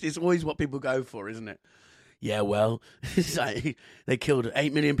 But it's always what people go for, isn't it? Yeah, well, it's like, they killed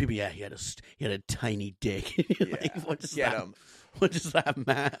 8 million people. Yeah, he had a tiny dick. Like, Yeah, what does get that? him. What does that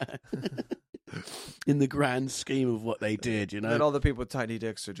matter? In the grand scheme of what they did, you know. And all the people with tiny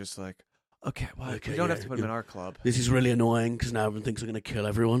dicks are just like, okay, well, Okay, we don't yeah, have to put them in our club. This is really annoying because now everyone thinks I'm going to kill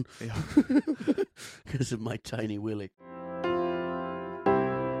everyone Yeah. because of my tiny willy.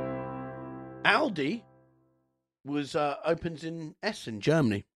 Aldi opens in Essen,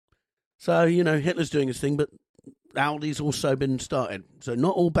 Germany. So, you know, Hitler's doing his thing, but Aldi's also been started. So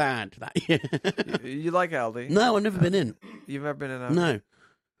not all bad that year. You like Aldi? No, I've never been in. You've never been in Aldi? No.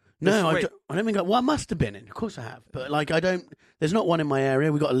 No, Wait. I don't think well, I must have been in. Of course I have. But, like, there's not one in my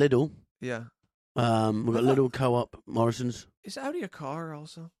area. We've got a Lidl. Yeah. We've got Lidl, Co-op, Morrison's. Is Audi a car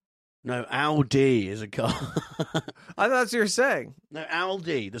also? No, Aldi is a car. I thought that's what you were saying. No,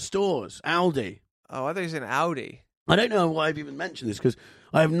 Aldi, the stores, Aldi. Oh, I thought you said Audi. I don't know why I've even mentioned this because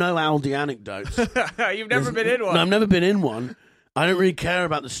I have no Aldi anecdotes. You've never been in one. No, I've never been in one. I don't really care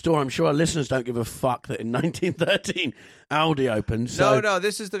about the store. I'm sure our listeners don't give a fuck that in 1913 Aldi opened. So No,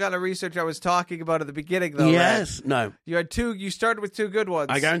 this is the kind of research I was talking about at the beginning, though. yes, no. You started with 2 good ones.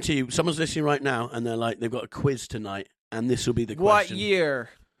 I guarantee you, someone's listening right now and they're like, they've got a quiz tonight and this will be the What question. year?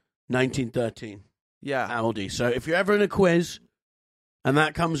 1913 Yeah. Aldi. So if you're ever in a quiz and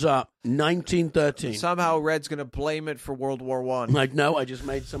that comes up, 1913. Somehow Red's going to blame it for World War One. Like, no, I just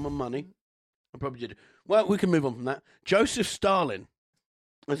made someone money. I probably did. Well, we can move on from that. Joseph Stalin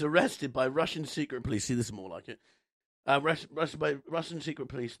was arrested by Russian secret police. See, this is more like it. Arrested by Russian secret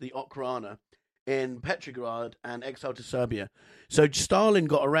police, the Okhrana, in Petrograd and exiled to Serbia. So Stalin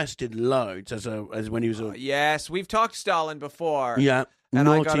got arrested loads as when he was a Yes, we've talked Stalin before. yeah And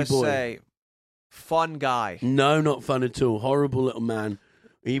I naughty gotta boy. say, fun guy. No, not fun at all. Horrible little man.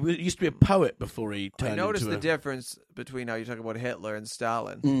 He used to be a poet before he turned I noticed into the difference between how you talk about Hitler and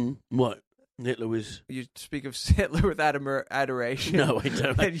Stalin. What? Hitler was... You speak of Hitler with adoration. No, I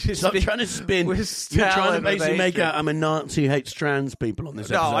don't. And you Stop speak trying to spin. with You're trying Stalin to basically with make hatred. out I'm a Nazi who hates trans people on this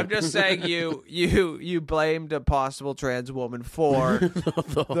No, episode. I'm just saying you blamed a possible trans woman for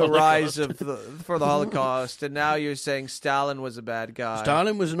the rise of the Holocaust, and now you're saying Stalin was a bad guy.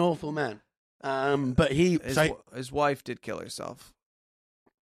 Stalin was an awful man. But His wife did kill herself.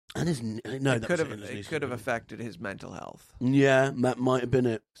 and It could have affected his mental health. Yeah, that might have been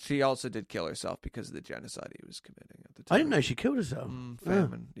it. She also did kill herself because of the genocide he was committing at the time. I didn't know she killed herself.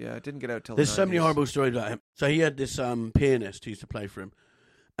 Famine. Yeah, it didn't get out till There's the so many 90s. horrible stories about him. So he had this pianist who used to play for him,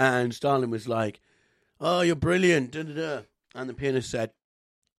 and Stalin was like, "Oh, you're brilliant," da, da, da. And the pianist said,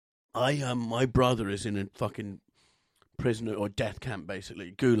 My brother is in a fucking prisoner or death camp,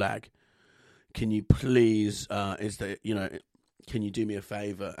 basically, gulag. Can you please, can you do me a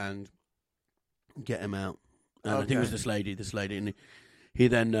favour and get him out? And I think it was this lady, and he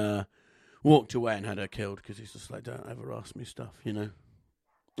then walked away and had her killed because he's just like, don't ever ask me stuff, you know.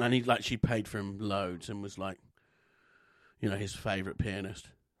 And she paid for him loads and was like, you know, his favourite pianist.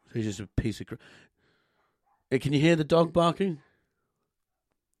 So he's just a piece of. Hey, can you hear the dog barking?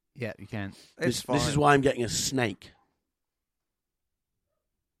 Yeah, you can. It's fine. This is why I'm getting a snake.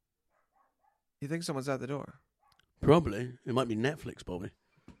 You think someone's at the door? Probably. It might be Netflix, Bobby.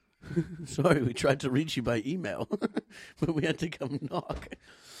 Sorry, we tried to reach you by email, but we had to come knock.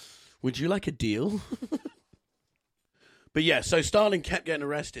 Would you like a deal? But yeah, so Stalin kept getting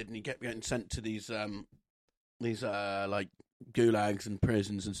arrested, and he kept getting sent to these like gulags and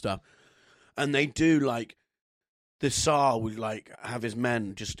prisons and stuff. And they do the Tsar would have his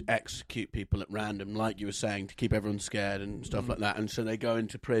men just execute people at random, like you were saying, to keep everyone scared and stuff like that. And so they go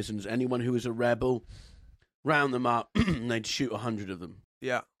into prisons. Anyone who was a rebel, round them up, and they'd shoot 100 of them.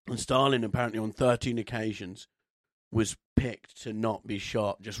 Yeah. And Stalin, apparently on 13 occasions, was picked to not be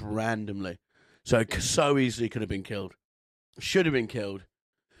shot just randomly. So easily could have been killed. Should have been killed.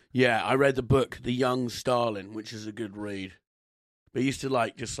 Yeah, I read the book, The Young Stalin, which is a good read. But he used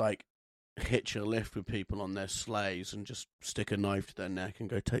to hitch a lift with people on their sleighs and just stick a knife to their neck and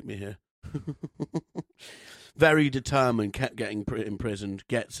go, take me here. Very determined, kept getting imprisoned,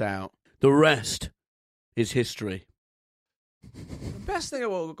 gets out. The rest is history. The best thing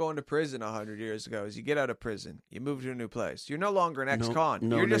about going to prison 100 years ago is you get out of prison, you move to a new place. You're no longer an ex-con.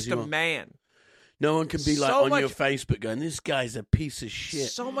 You're just a man. No one can be on your Facebook going, this guy's a piece of shit.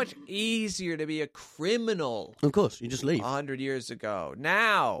 So much easier to be a criminal. Of course, you just leave. 100 years ago.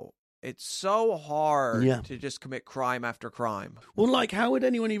 Now, it's so hard to just commit crime after crime. Well, how would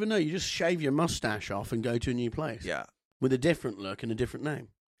anyone even know? You just shave your mustache off and go to a new place. Yeah. With a different look and a different name.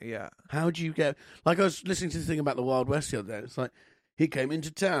 Yeah. How do you get... I was listening to the thing about the Wild West the other day. It's like, he came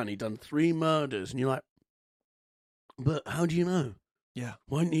into town, he'd done 3 murders, and you're like, but how do you know? Yeah.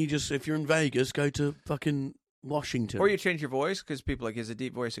 Why don't you just, if you're in Vegas, go to fucking Washington? Or you change your voice, because people he has a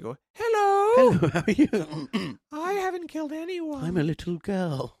deep voice, and go, hello! Hello, how are you? I haven't killed anyone. I'm a little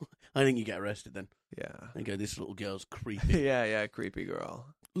girl. I think you get arrested then. Yeah. They go, this little girl's creepy. yeah, creepy girl.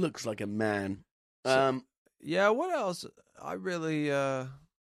 Looks like a man. Yeah, what else? I really,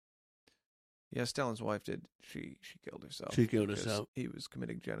 Stalin's wife did. She killed herself. She killed herself. He was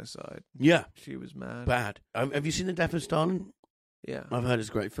committing genocide. Yeah. She was mad. Bad. Have you seen The Death of Stalin? Yeah. I've heard it's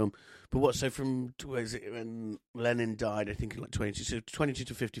a great film. But from when Lenin died, I think 22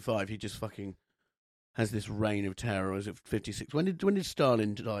 to 55, he just fucking has this reign of terror. Or is it 56? When did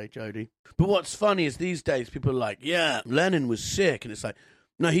Stalin die, Jodie? But what's funny is these days people are like, yeah, Lenin was sick. And it's like,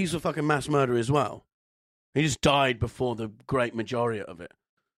 no, he's a fucking mass murderer as well. He just died before the great majority of it.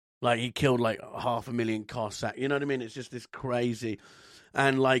 He killed 500,000 Cossacks. You know what I mean? It's just this crazy...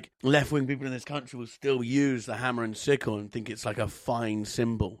 And left-wing people in this country will still use the hammer and sickle and think it's a fine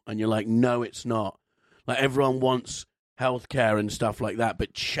symbol. And you're like, no, it's not. Everyone wants healthcare and stuff like that,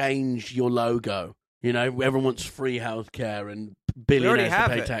 but change your logo. You know, everyone wants free healthcare and billionaires to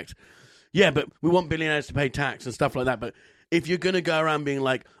pay tax. Yeah, but we want billionaires to pay tax and stuff like that. But if you're going to go around being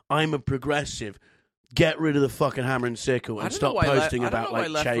like, I'm a progressive, get rid of the fucking hammer and sickle and stop posting about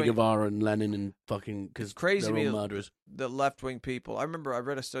Che Guevara and Lenin and fucking, because crazy they're all murderers. The left-wing people. I remember I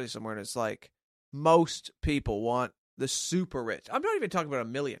read a study somewhere and it's most people want the super rich. I'm not even talking about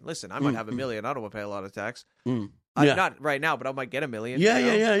 1 million. Listen, I might have 1 million. I don't want to pay a lot of tax. Not right now, but I might get 1 million. Yeah.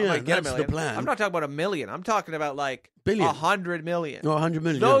 I might get That's 1 million. the plan. I'm not talking about 1 million. I'm talking about billion. 100 million. No, 100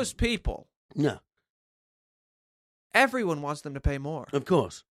 million. Those people. Yeah. Everyone wants them to pay more. Of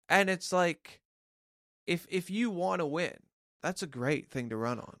course. And it's if you want to win, that's a great thing to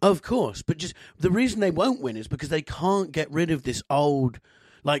run on. Of course, but just the reason they won't win is because they can't get rid of this old,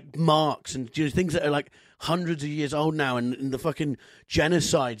 marks and things that are hundreds of years old now, and the fucking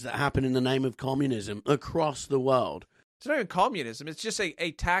genocides that happen in the name of communism across the world. It's not even communism. It's just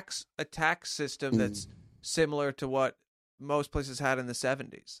a tax system that's similar to what most places had in the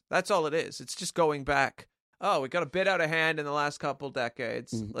 70s. That's all it is. It's just going back. Oh, we got a bit out of hand in the last couple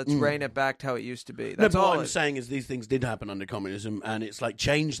decades. Let's rein it back to how it used to be. That's all what I'm saying is these things did happen under communism, and it's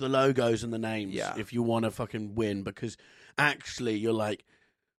change the logos and the names if you want to fucking win, because actually you're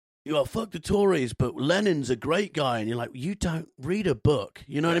fuck the Tories, but Lenin's a great guy, and you're like, you don't read a book.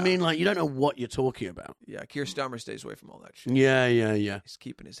 You know what I mean? You don't know what you're talking about. Yeah, Keir Starmer stays away from all that shit. Yeah. He's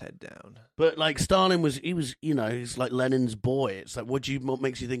keeping his head down. But Stalin he's Lenin's boy. It's what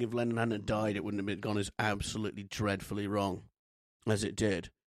makes you think if Lenin hadn't died, it wouldn't have gone as absolutely dreadfully wrong as it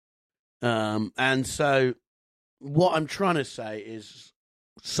did. And so what I'm trying to say is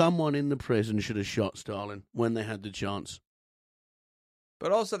someone in the prison should have shot Stalin when they had the chance.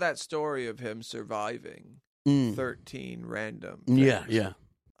 But also that story of him surviving 13 random things. Yeah.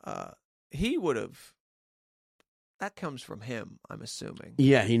 He would have... That comes from him, I'm assuming.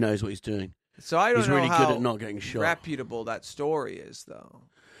 Yeah, he knows what he's doing. So I don't he's know really how good at not getting shot. reputable that story is, though.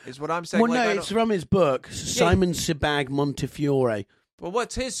 Is what I'm saying. Well, no, it's from his book, Simon Sebag Montefiore. Well,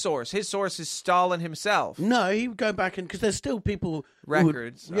 what's his source? His source is Stalin himself. No, he would go back and... Because there's still people...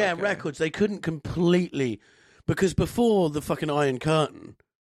 Records. Records. They couldn't completely... Because before the fucking Iron Curtain,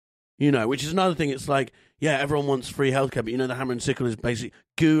 you know, which is another thing, it's like, yeah, everyone wants free healthcare, but you know the hammer and sickle is basically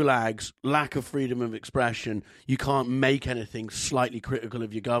gulags, lack of freedom of expression. You can't make anything slightly critical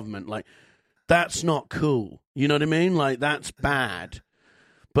of your government. Like, that's not cool. You know what I mean? Like, that's bad.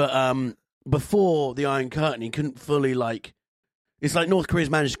 But before the Iron Curtain, he couldn't fully, like... It's like North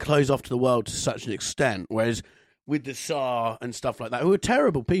Korea's managed to close off to the world to such an extent, whereas with the Tsar and stuff like that, who were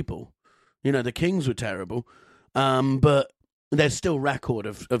terrible people, you know, the kings were terrible, but there's still record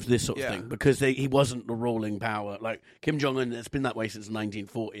of this sort of thing, because he wasn't the ruling power. Like, Kim Jong-un, it's been that way since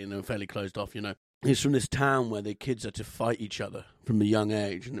 1940, and they were fairly closed off, you know. He's from this town where the kids had to fight each other from a young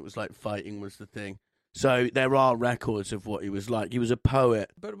age, and it was like fighting was the thing. So there are records of what he was like. He was a poet.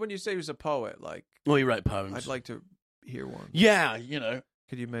 But when you say he was a poet, like... Well, he wrote poems. I'd like to... hear one. Yeah, you know.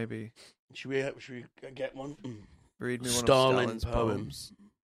 Could you maybe... Should we get one? Read me one Stalin of Stalin's poems.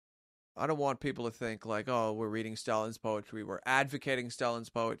 I don't want people to think like, oh, we're reading Stalin's poetry. We're advocating Stalin's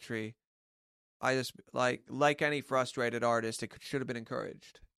poetry. I just, like any frustrated artist, it should have been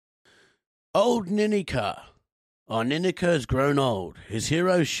encouraged. Old Ninika. Our Ninika has grown old. His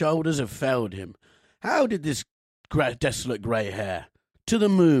hero's shoulders have failed him. How did this desolate grey hair to the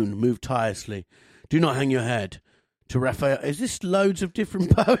moon move tirelessly? Do not hang your head. To Raphael, is this loads of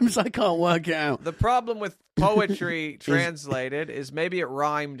different poems? I can't work it out. The problem with poetry translated is maybe it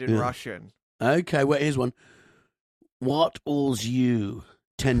rhymed in Russian. Okay, well, here's one. What ails you,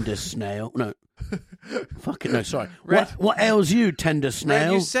 tender snail? No. Fucking no, sorry. What ails you, tender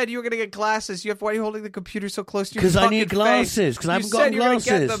snail? Red, you said you were going to get glasses. Why are you holding the computer so close to your fucking face? Because I need glasses, because I haven't got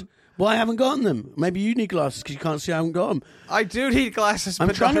glasses. Well, I haven't gotten them. Maybe you need glasses because you can't see I haven't got them. I do need glasses, I'm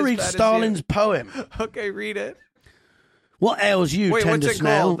but trying to read Stalin's poem. Okay, read it. What ails you, tender what's it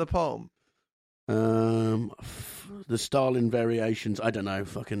snail? called, the poem? The Stalin variations. I don't know,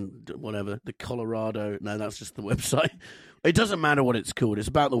 fucking whatever. The Colorado. No, that's just the website. It doesn't matter what it's called. It's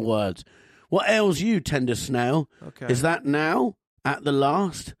about the words. What ails you, tender snail? Okay. Is that now, at the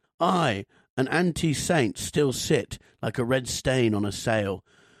last, I, an anti-saint, still sit like a red stain on a sail?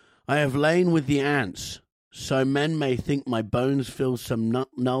 I have lain with the ants, so men may think my bones fill some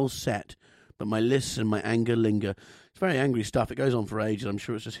null set, but my lists and my anger linger. It's very angry stuff. It goes on for ages. I'm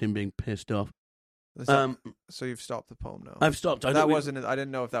sure it's just him being pissed off. So you've stopped the poem now? I've stopped. I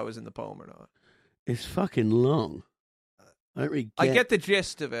didn't know if that was in the poem or not. It's fucking long. I don't really I get the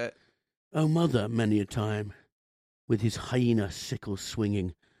gist of it. Oh, mother, many a time, with his hyena sickle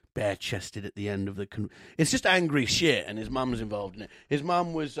swinging, bare-chested at the end of the... It's just angry shit, and his mum's involved in it. His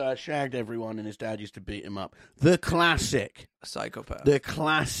mum was shagged everyone, and his dad used to beat him up. The classic. Psychopath. The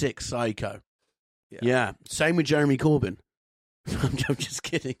classic psycho. Yeah. Same with Jeremy Corbyn. I'm just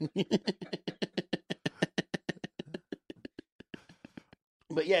kidding.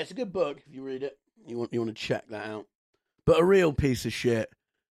 But yeah, it's a good book if you read it. You want to check that out. But a real piece of shit.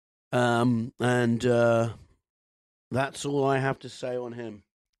 And that's all I have to say on him.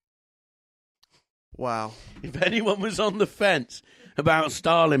 Wow. If anyone was on the fence about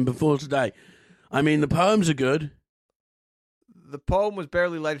Stalin before today, I mean, the poems are good. The poem was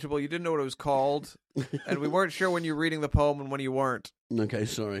barely legible. You didn't know what it was called. And we weren't sure when you were reading the poem and when you weren't. Okay,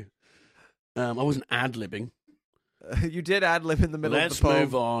 sorry. I wasn't ad-libbing. You did ad-lib in the middle of the poem. Let's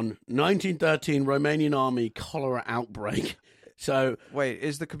move on. 1913, Romanian army cholera outbreak. So, wait,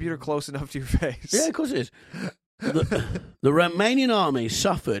 is the computer close enough to your face? Yeah, of course it is. The Romanian army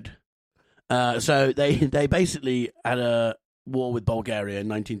suffered. So they basically had a war with Bulgaria in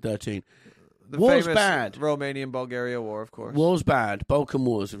 1913. The War's famous bad. Romanian-Bulgaria war, of course. War's bad. Balkan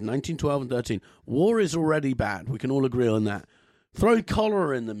Wars of 1912 and 13. War is already bad. We can all agree on that. Throw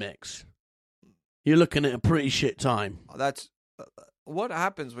cholera in the mix. You're looking at a pretty shit time. That's what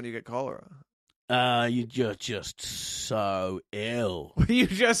happens when you get cholera. You're just so ill. You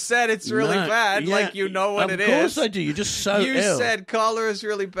just said it's really bad, yeah, like you know what it is. Of course I do. You're just so ill. You said cholera is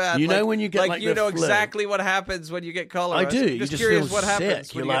really bad. You know when you get like you know the flu. exactly what happens when you get cholera. I do. So you just curious feel what sick.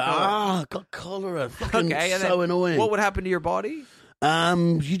 happens when You're you like, get cholera. I got cholera. Fucking Okay, and so then annoying. What would happen to your body?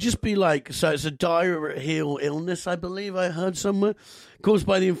 You just be like, so it's a diarrheal illness, I believe I heard somewhere. Caused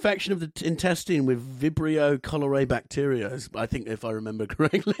by the infection of the intestine with Vibrio cholerae bacteria, I think, if I remember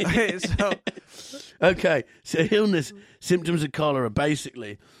correctly. Okay, so illness, symptoms of cholera,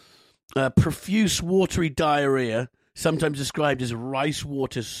 basically. Profuse watery diarrhea, sometimes described as rice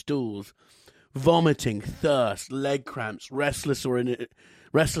water stools, vomiting, thirst, leg cramps, restlessness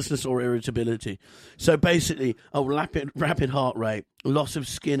or irritability. So basically, rapid heart rate, loss of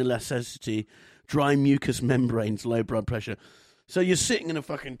skin elasticity, dry mucous membranes, low blood pressure. So you're sitting in a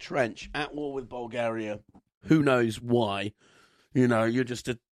fucking trench at war with Bulgaria. Who knows why? You know, you're just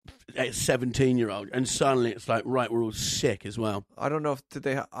a 17-year-old, and suddenly it's like, right, we're all sick as well. I don't know if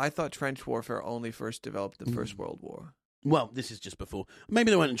I thought trench warfare only first developed in the First World War. Well, this is just before.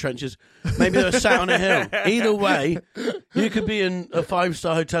 Maybe they went in trenches. Maybe they were sat on a hill. Either way, you could be in a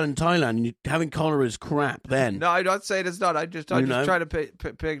 5-star hotel in Thailand and having cholera is crap then. No, I'm not saying it's not. I'm just trying to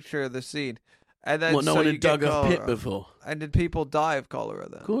picture the scene. And then, no one had dug a pit before. And did people die of cholera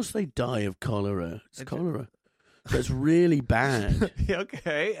then? Of course they die of cholera. It's cholera. So it's really bad.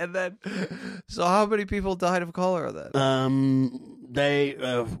 Okay, and then, so how many people died of cholera then? Wait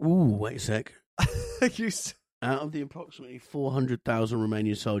a sec. You Out of the approximately 400,000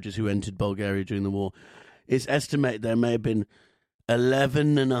 Romanian soldiers who entered Bulgaria during the war, it's estimated there may have been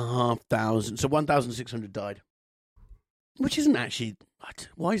 11,500. So 1,600 died. Which isn't actually...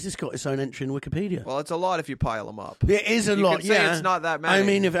 Why has this got its own entry in Wikipedia? Well, it's a lot if you pile them up. It is a lot, You can say it's not that many. I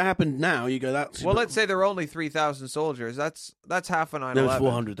mean, if it happened now, you go, that's... Well, let's say there were only 3,000 soldiers. That's half a 9/11. There was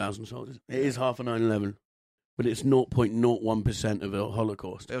 400,000 soldiers. It is half a 9/11. But it's 0.01% of a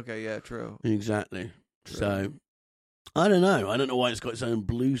Holocaust. Okay, yeah, true. Exactly. True. So... I don't know. I don't know why it's got its own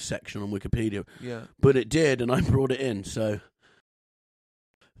blue section on Wikipedia. Yeah. But it did, and I brought it in, so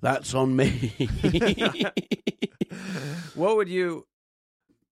that's on me. What would you...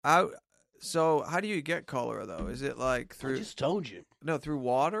 So how do you get cholera, though? Is it like through... I just told you. No, through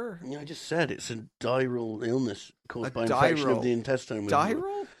water? Yeah, I just said it's a diarrheal illness caused by infection of the intestine.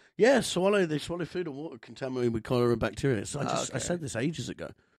 Diarrheal? Yeah, they swallow food and water contaminated with cholera bacteria. So I said this ages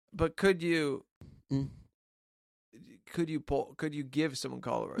ago. But could you... Could you give someone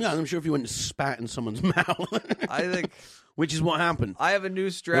cholera? Yeah, I'm sure if you went and spat in someone's mouth. I think... Which is what happened. I have a new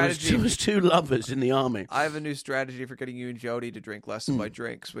strategy. There was two lovers in the army. I have a new strategy for getting you and Jody to drink less of my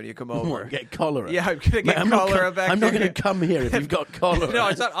drinks when you come over. Get cholera. Yeah, I'm going to get cholera back. I'm not going to come here if you've got cholera. No,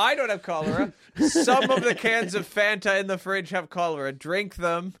 it's not. I don't have cholera. Some of the cans of Fanta in the fridge have cholera. Drink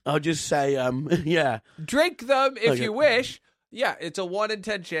them. I'll just say, yeah. Drink them if you wish. Yeah, it's a 1 in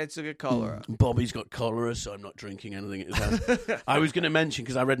 10 chance to get cholera. Bobby's got cholera, so I'm not drinking anything at his house. I was going to mention,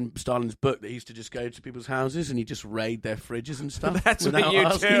 because I read in Stalin's book that he used to just go to people's houses and he'd just raid their fridges and stuff. That's what you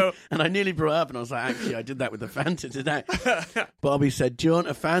do. And I nearly brought it up, and I was like, actually, I did that with the Fanta today. Bobby said, do you want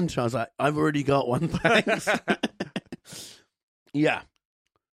a Fanta? I was like, I've already got one, thanks. Yeah.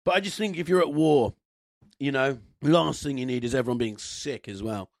 But I just think if you're at war, last thing you need is everyone being sick as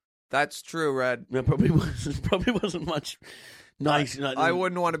well. That's true, Red. There probably wasn't much... Nice. I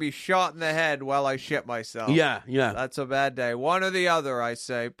wouldn't want to be shot in the head while I shit myself. Yeah. That's a bad day. One or the other, I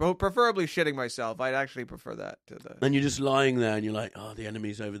say. Preferably shitting myself. I'd actually prefer that to the... And you're just lying there and you're like, oh, the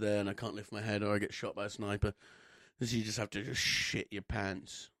enemy's over there and I can't lift my head or I get shot by a sniper. So you just have to just shit your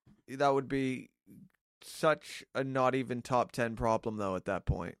pants. That would be such a not even top 10 problem, though, at that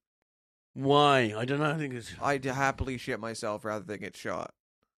point. Why? I don't know. I think it's... I'd happily shit myself rather than get shot.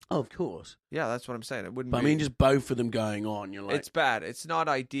 Oh, of course. Yeah, that's what I'm saying. It wouldn't. But I mean, just both of them going on. You're like, it's bad. It's not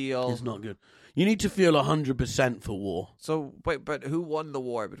ideal. It's not good. You need to feel 100% for war. So wait, but who won the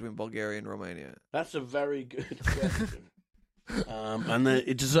war between Bulgaria and Romania? That's a very good question. And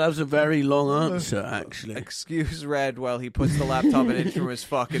it deserves a very long answer, actually. Excuse Red while he puts the laptop an inch from his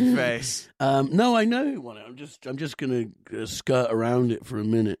fucking face. No, I know who won it. I'm just gonna skirt around it for a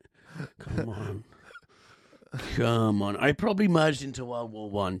minute. Come on. I probably merged into World War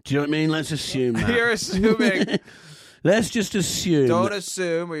One. Do you know what I mean? Let's assume that. You're assuming. Let's just assume. Don't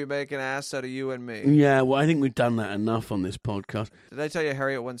assume, or you make an ass out of you and me. Yeah, well, I think we've done that enough on this podcast. Did I tell you,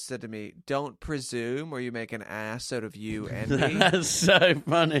 Harriet once said to me, don't presume, or you make an ass out of you and me? That's so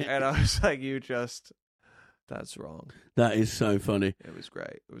funny. And I was like, that's wrong. That is so funny. It was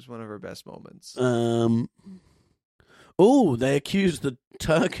great. It was one of her best moments. Oh, they accused the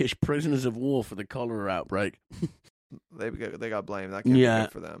Turkish prisoners of war for the cholera outbreak. They got blamed. That can't be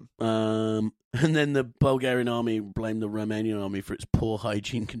good for them. And then the Bulgarian army blamed the Romanian army for its poor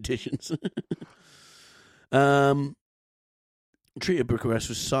hygiene conditions. Treaty of Bucharest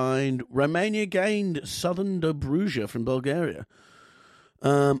was signed. Romania gained southern Dobruja from Bulgaria.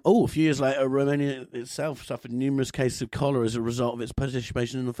 A few years later, Romania itself suffered numerous cases of cholera as a result of its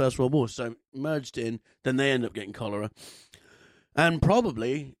participation in the First World War. So merged in, then they end up getting cholera. And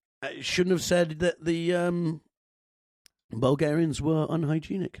probably shouldn't have said that the Bulgarians were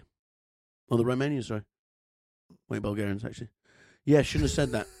unhygienic. Or the Romanians, sorry. Wait, Bulgarians, actually. Yeah, shouldn't have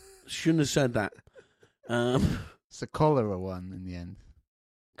said that. Shouldn't have said that. It's a cholera one in the end.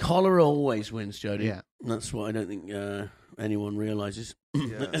 Cholera always wins, Jody. Yeah. That's what I don't think anyone realises.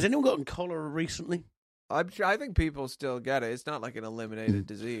 Yeah. Has anyone gotten cholera recently? I think people still get it. It's not like an eliminated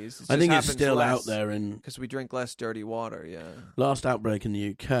disease. I think it's still out there. Because we drink less dirty water, yeah. Last outbreak in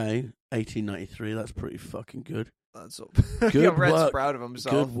the UK, 1893. That's pretty fucking good. That's Good yeah, Red's work. proud of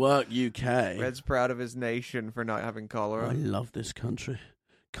himself. Good work, UK. Red's proud of his nation for not having cholera. I love this country.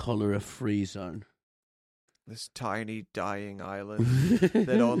 Cholera-free zone. This tiny, dying island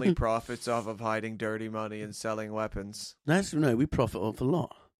that only profits off of hiding dirty money and selling weapons. No, we profit off a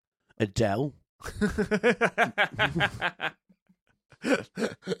lot. Adele.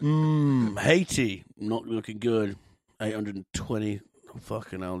 Haiti, not looking good. 820.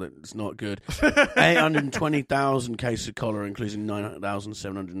 Fucking hell, that's not good. 820,000 cases of cholera, including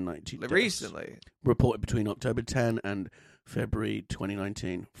 9,790 deaths. Recently? Reported between October 10 and February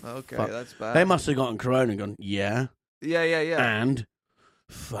 2019. Okay, Fuck. that's bad. They must have gotten corona and gone, yeah. Yeah. And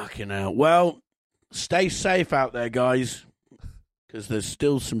fucking hell. Well, stay safe out there, guys, because there's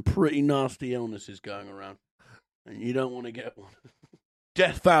still some pretty nasty illnesses going around, and you don't want to get one.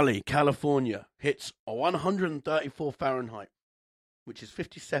 Death Valley, California, hits 134 Fahrenheit, which is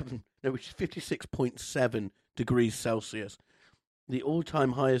 56.7 degrees Celsius, the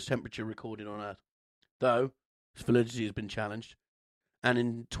all-time highest temperature recorded on Earth, though its validity has been challenged. And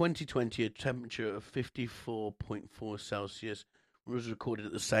in 2020, a temperature of 54.4 Celsius was recorded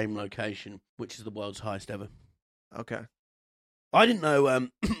at the same location, which is the world's highest ever. Okay. I didn't know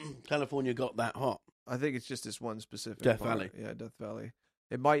California got that hot. I think it's just this one specific Death part. Valley. Yeah, Death Valley.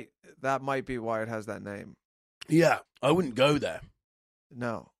 That might be why it has that name. Yeah, I wouldn't go there.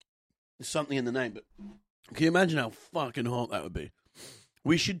 No. There's something in the name, but can you imagine how fucking hot that would be?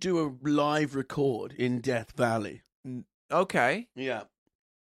 We should do a live record in Death Valley. Okay. Yeah.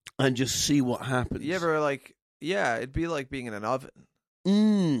 And just see what happens. You ever it'd be like being in an oven.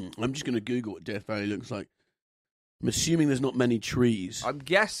 I'm just going to Google what Death Valley looks like. I'm assuming there's not many trees. I'm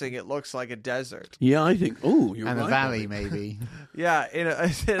guessing it looks like a desert. Yeah, I think. Oh, you're right. And a valley, maybe. Yeah,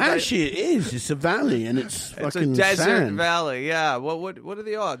 Actually, it is. It's a valley, and it's fucking a desert sand. valley. Yeah. What are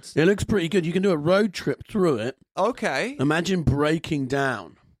the odds? It looks pretty good. You can do a road trip through it. Okay. Imagine breaking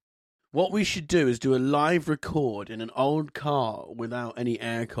down. What we should do is do a live record in an old car without any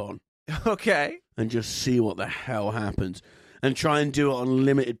aircon. Okay. And just see what the hell happens. And try and do it on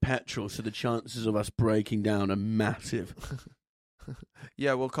limited petrol, so the chances of us breaking down are massive.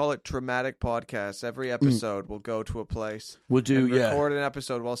 Yeah, we'll call it Traumatic Podcast. Every episode we'll go to a place. We'll do, and record an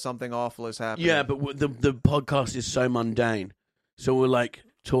episode while something awful is happening. Yeah, but the podcast is so mundane. So we'll,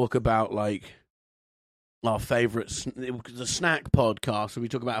 talk about, our favourite... the snack podcast, so we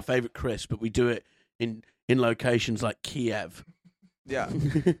talk about our favourite crisp, but we do it in locations like Kiev. Yeah.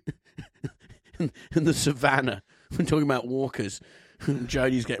 in the savannah. We're talking about walkers.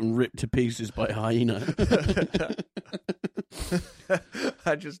 Jody's getting ripped to pieces by a hyena.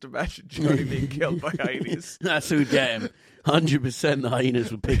 I just imagine Jody being killed by hyenas. That's who would get him. 100% the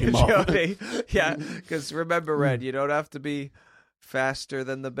hyenas would pick him off. Jody, yeah, because remember, Red, you don't have to be faster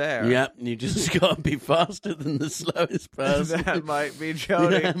than the bear. Yep, you just got to be faster than the slowest person. That might be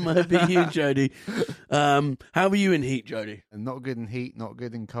Jody. That might be you, Jody. How are you in heat, Jody? And not good in heat, not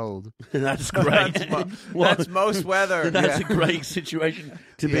good in cold. That's great. That's most weather. That's a great situation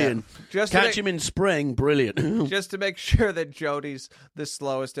to be in. Catch him in spring, brilliant. Just to make sure that Jody's the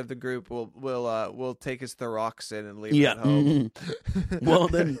slowest of the group, we'll take his Thyroxin and leave him at home. Well,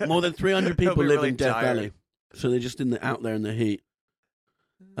 then more than 300 people live in Death tired. Valley, so they're just out there in the heat.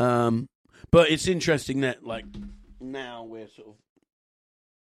 But it's interesting that now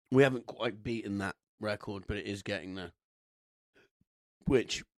we haven't quite beaten that record, but it is getting there,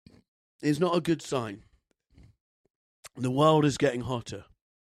 which is not a good sign. The world is getting hotter.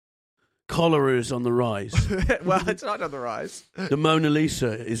 Cholera is on the rise. Well, it's not on the rise. The Mona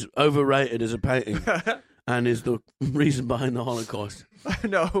Lisa is overrated as a painting and is the reason behind the Holocaust.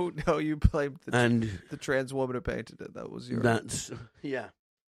 No, you blamed the trans woman who painted it. That was your... Yeah.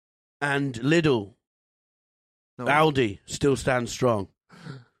 And Lidl, Aldi still stands strong.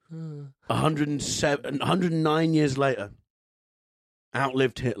 109 years later,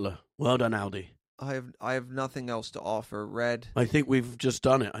 outlived Hitler. Well done, Aldi. I have nothing else to offer, Red. I think we've just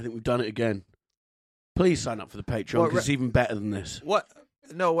done it. I think we've done it again. Please sign up for the Patreon, because it's even better than this. What?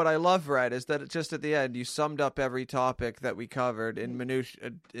 No, what I love, Red, is that just at the end you summed up every topic that we covered in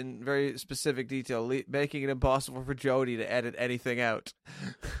minutiae, in very specific detail, making it impossible for Jody to edit anything out.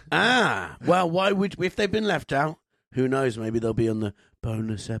 Well, why would if they've been left out? Who knows? Maybe they'll be on the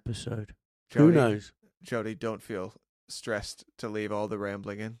bonus episode. Jody, who knows? Jody, don't feel stressed to leave all the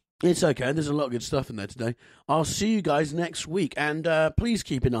rambling in. It's okay. There's a lot of good stuff in there today. I'll see you guys next week, and please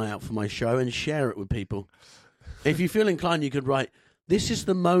keep an eye out for my show and share it with people. If you feel inclined, you could write, "This is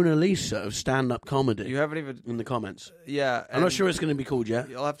the Mona Lisa of stand-up comedy." You haven't even in the comments. Yeah, I'm not sure it's going to be called yet.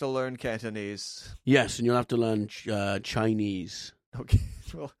 You'll have to learn Cantonese. Yes, and you'll have to learn Chinese. Okay,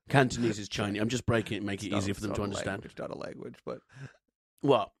 well, Cantonese is Chinese. I'm just breaking it and making it easier for them to understand. It's not a language, but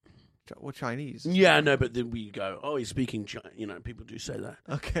what? Well, Chinese. Yeah, no, but then we go, "Oh, he's speaking Chinese." You know, people do say that.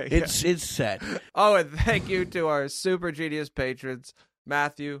 Okay, it's said. Oh, and thank you to our super genius patrons,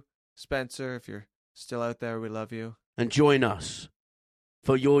 Matthew, Spencer. If you're still out there, we love you. And join us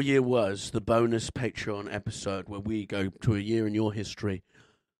for Your Year Was, the bonus Patreon episode where we go to a year in your history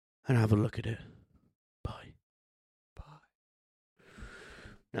and have a look at it. Bye. Bye.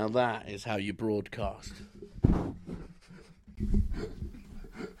 Now that is how you broadcast.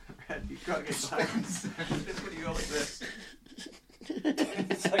 You gotta get silence. It's when you go like this.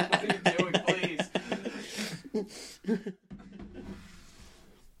 It's like, what are you doing, please?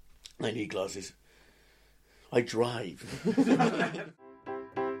 I need glasses. I drive.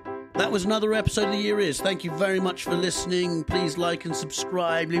 That was another episode of The Year Is. Thank you very much for listening. Please like and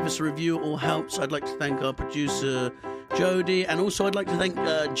subscribe. Leave us a review. It all helps. I'd like to thank our producer, Jody. And also I'd like to thank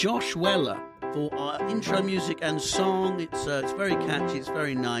Josh Weller for our intro music and song. It's very catchy. It's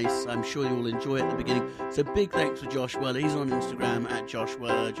very nice. I'm sure you'll enjoy it at the beginning. So big thanks for Josh Weller. He's on Instagram at Josh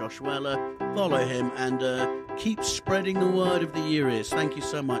Weller. Josh Weller. Follow him and keep spreading the word of The Year Is. Thank you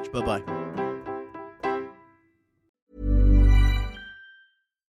so much. Bye-bye.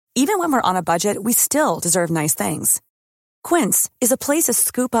 Even when we're on a budget, we still deserve nice things. Quince is a place to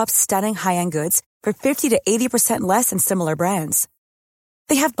scoop up stunning high-end goods for 50 to 80% less than similar brands.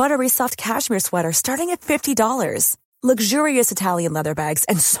 They have buttery soft cashmere sweaters starting at $50, luxurious Italian leather bags,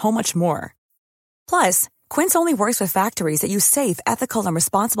 and so much more. Plus, Quince only works with factories that use safe, ethical, and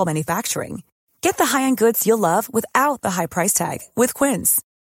responsible manufacturing. Get the high-end goods you'll love without the high price tag with Quince.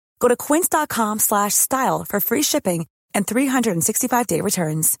 Go to quince.com/style for free shipping and 365-day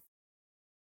returns.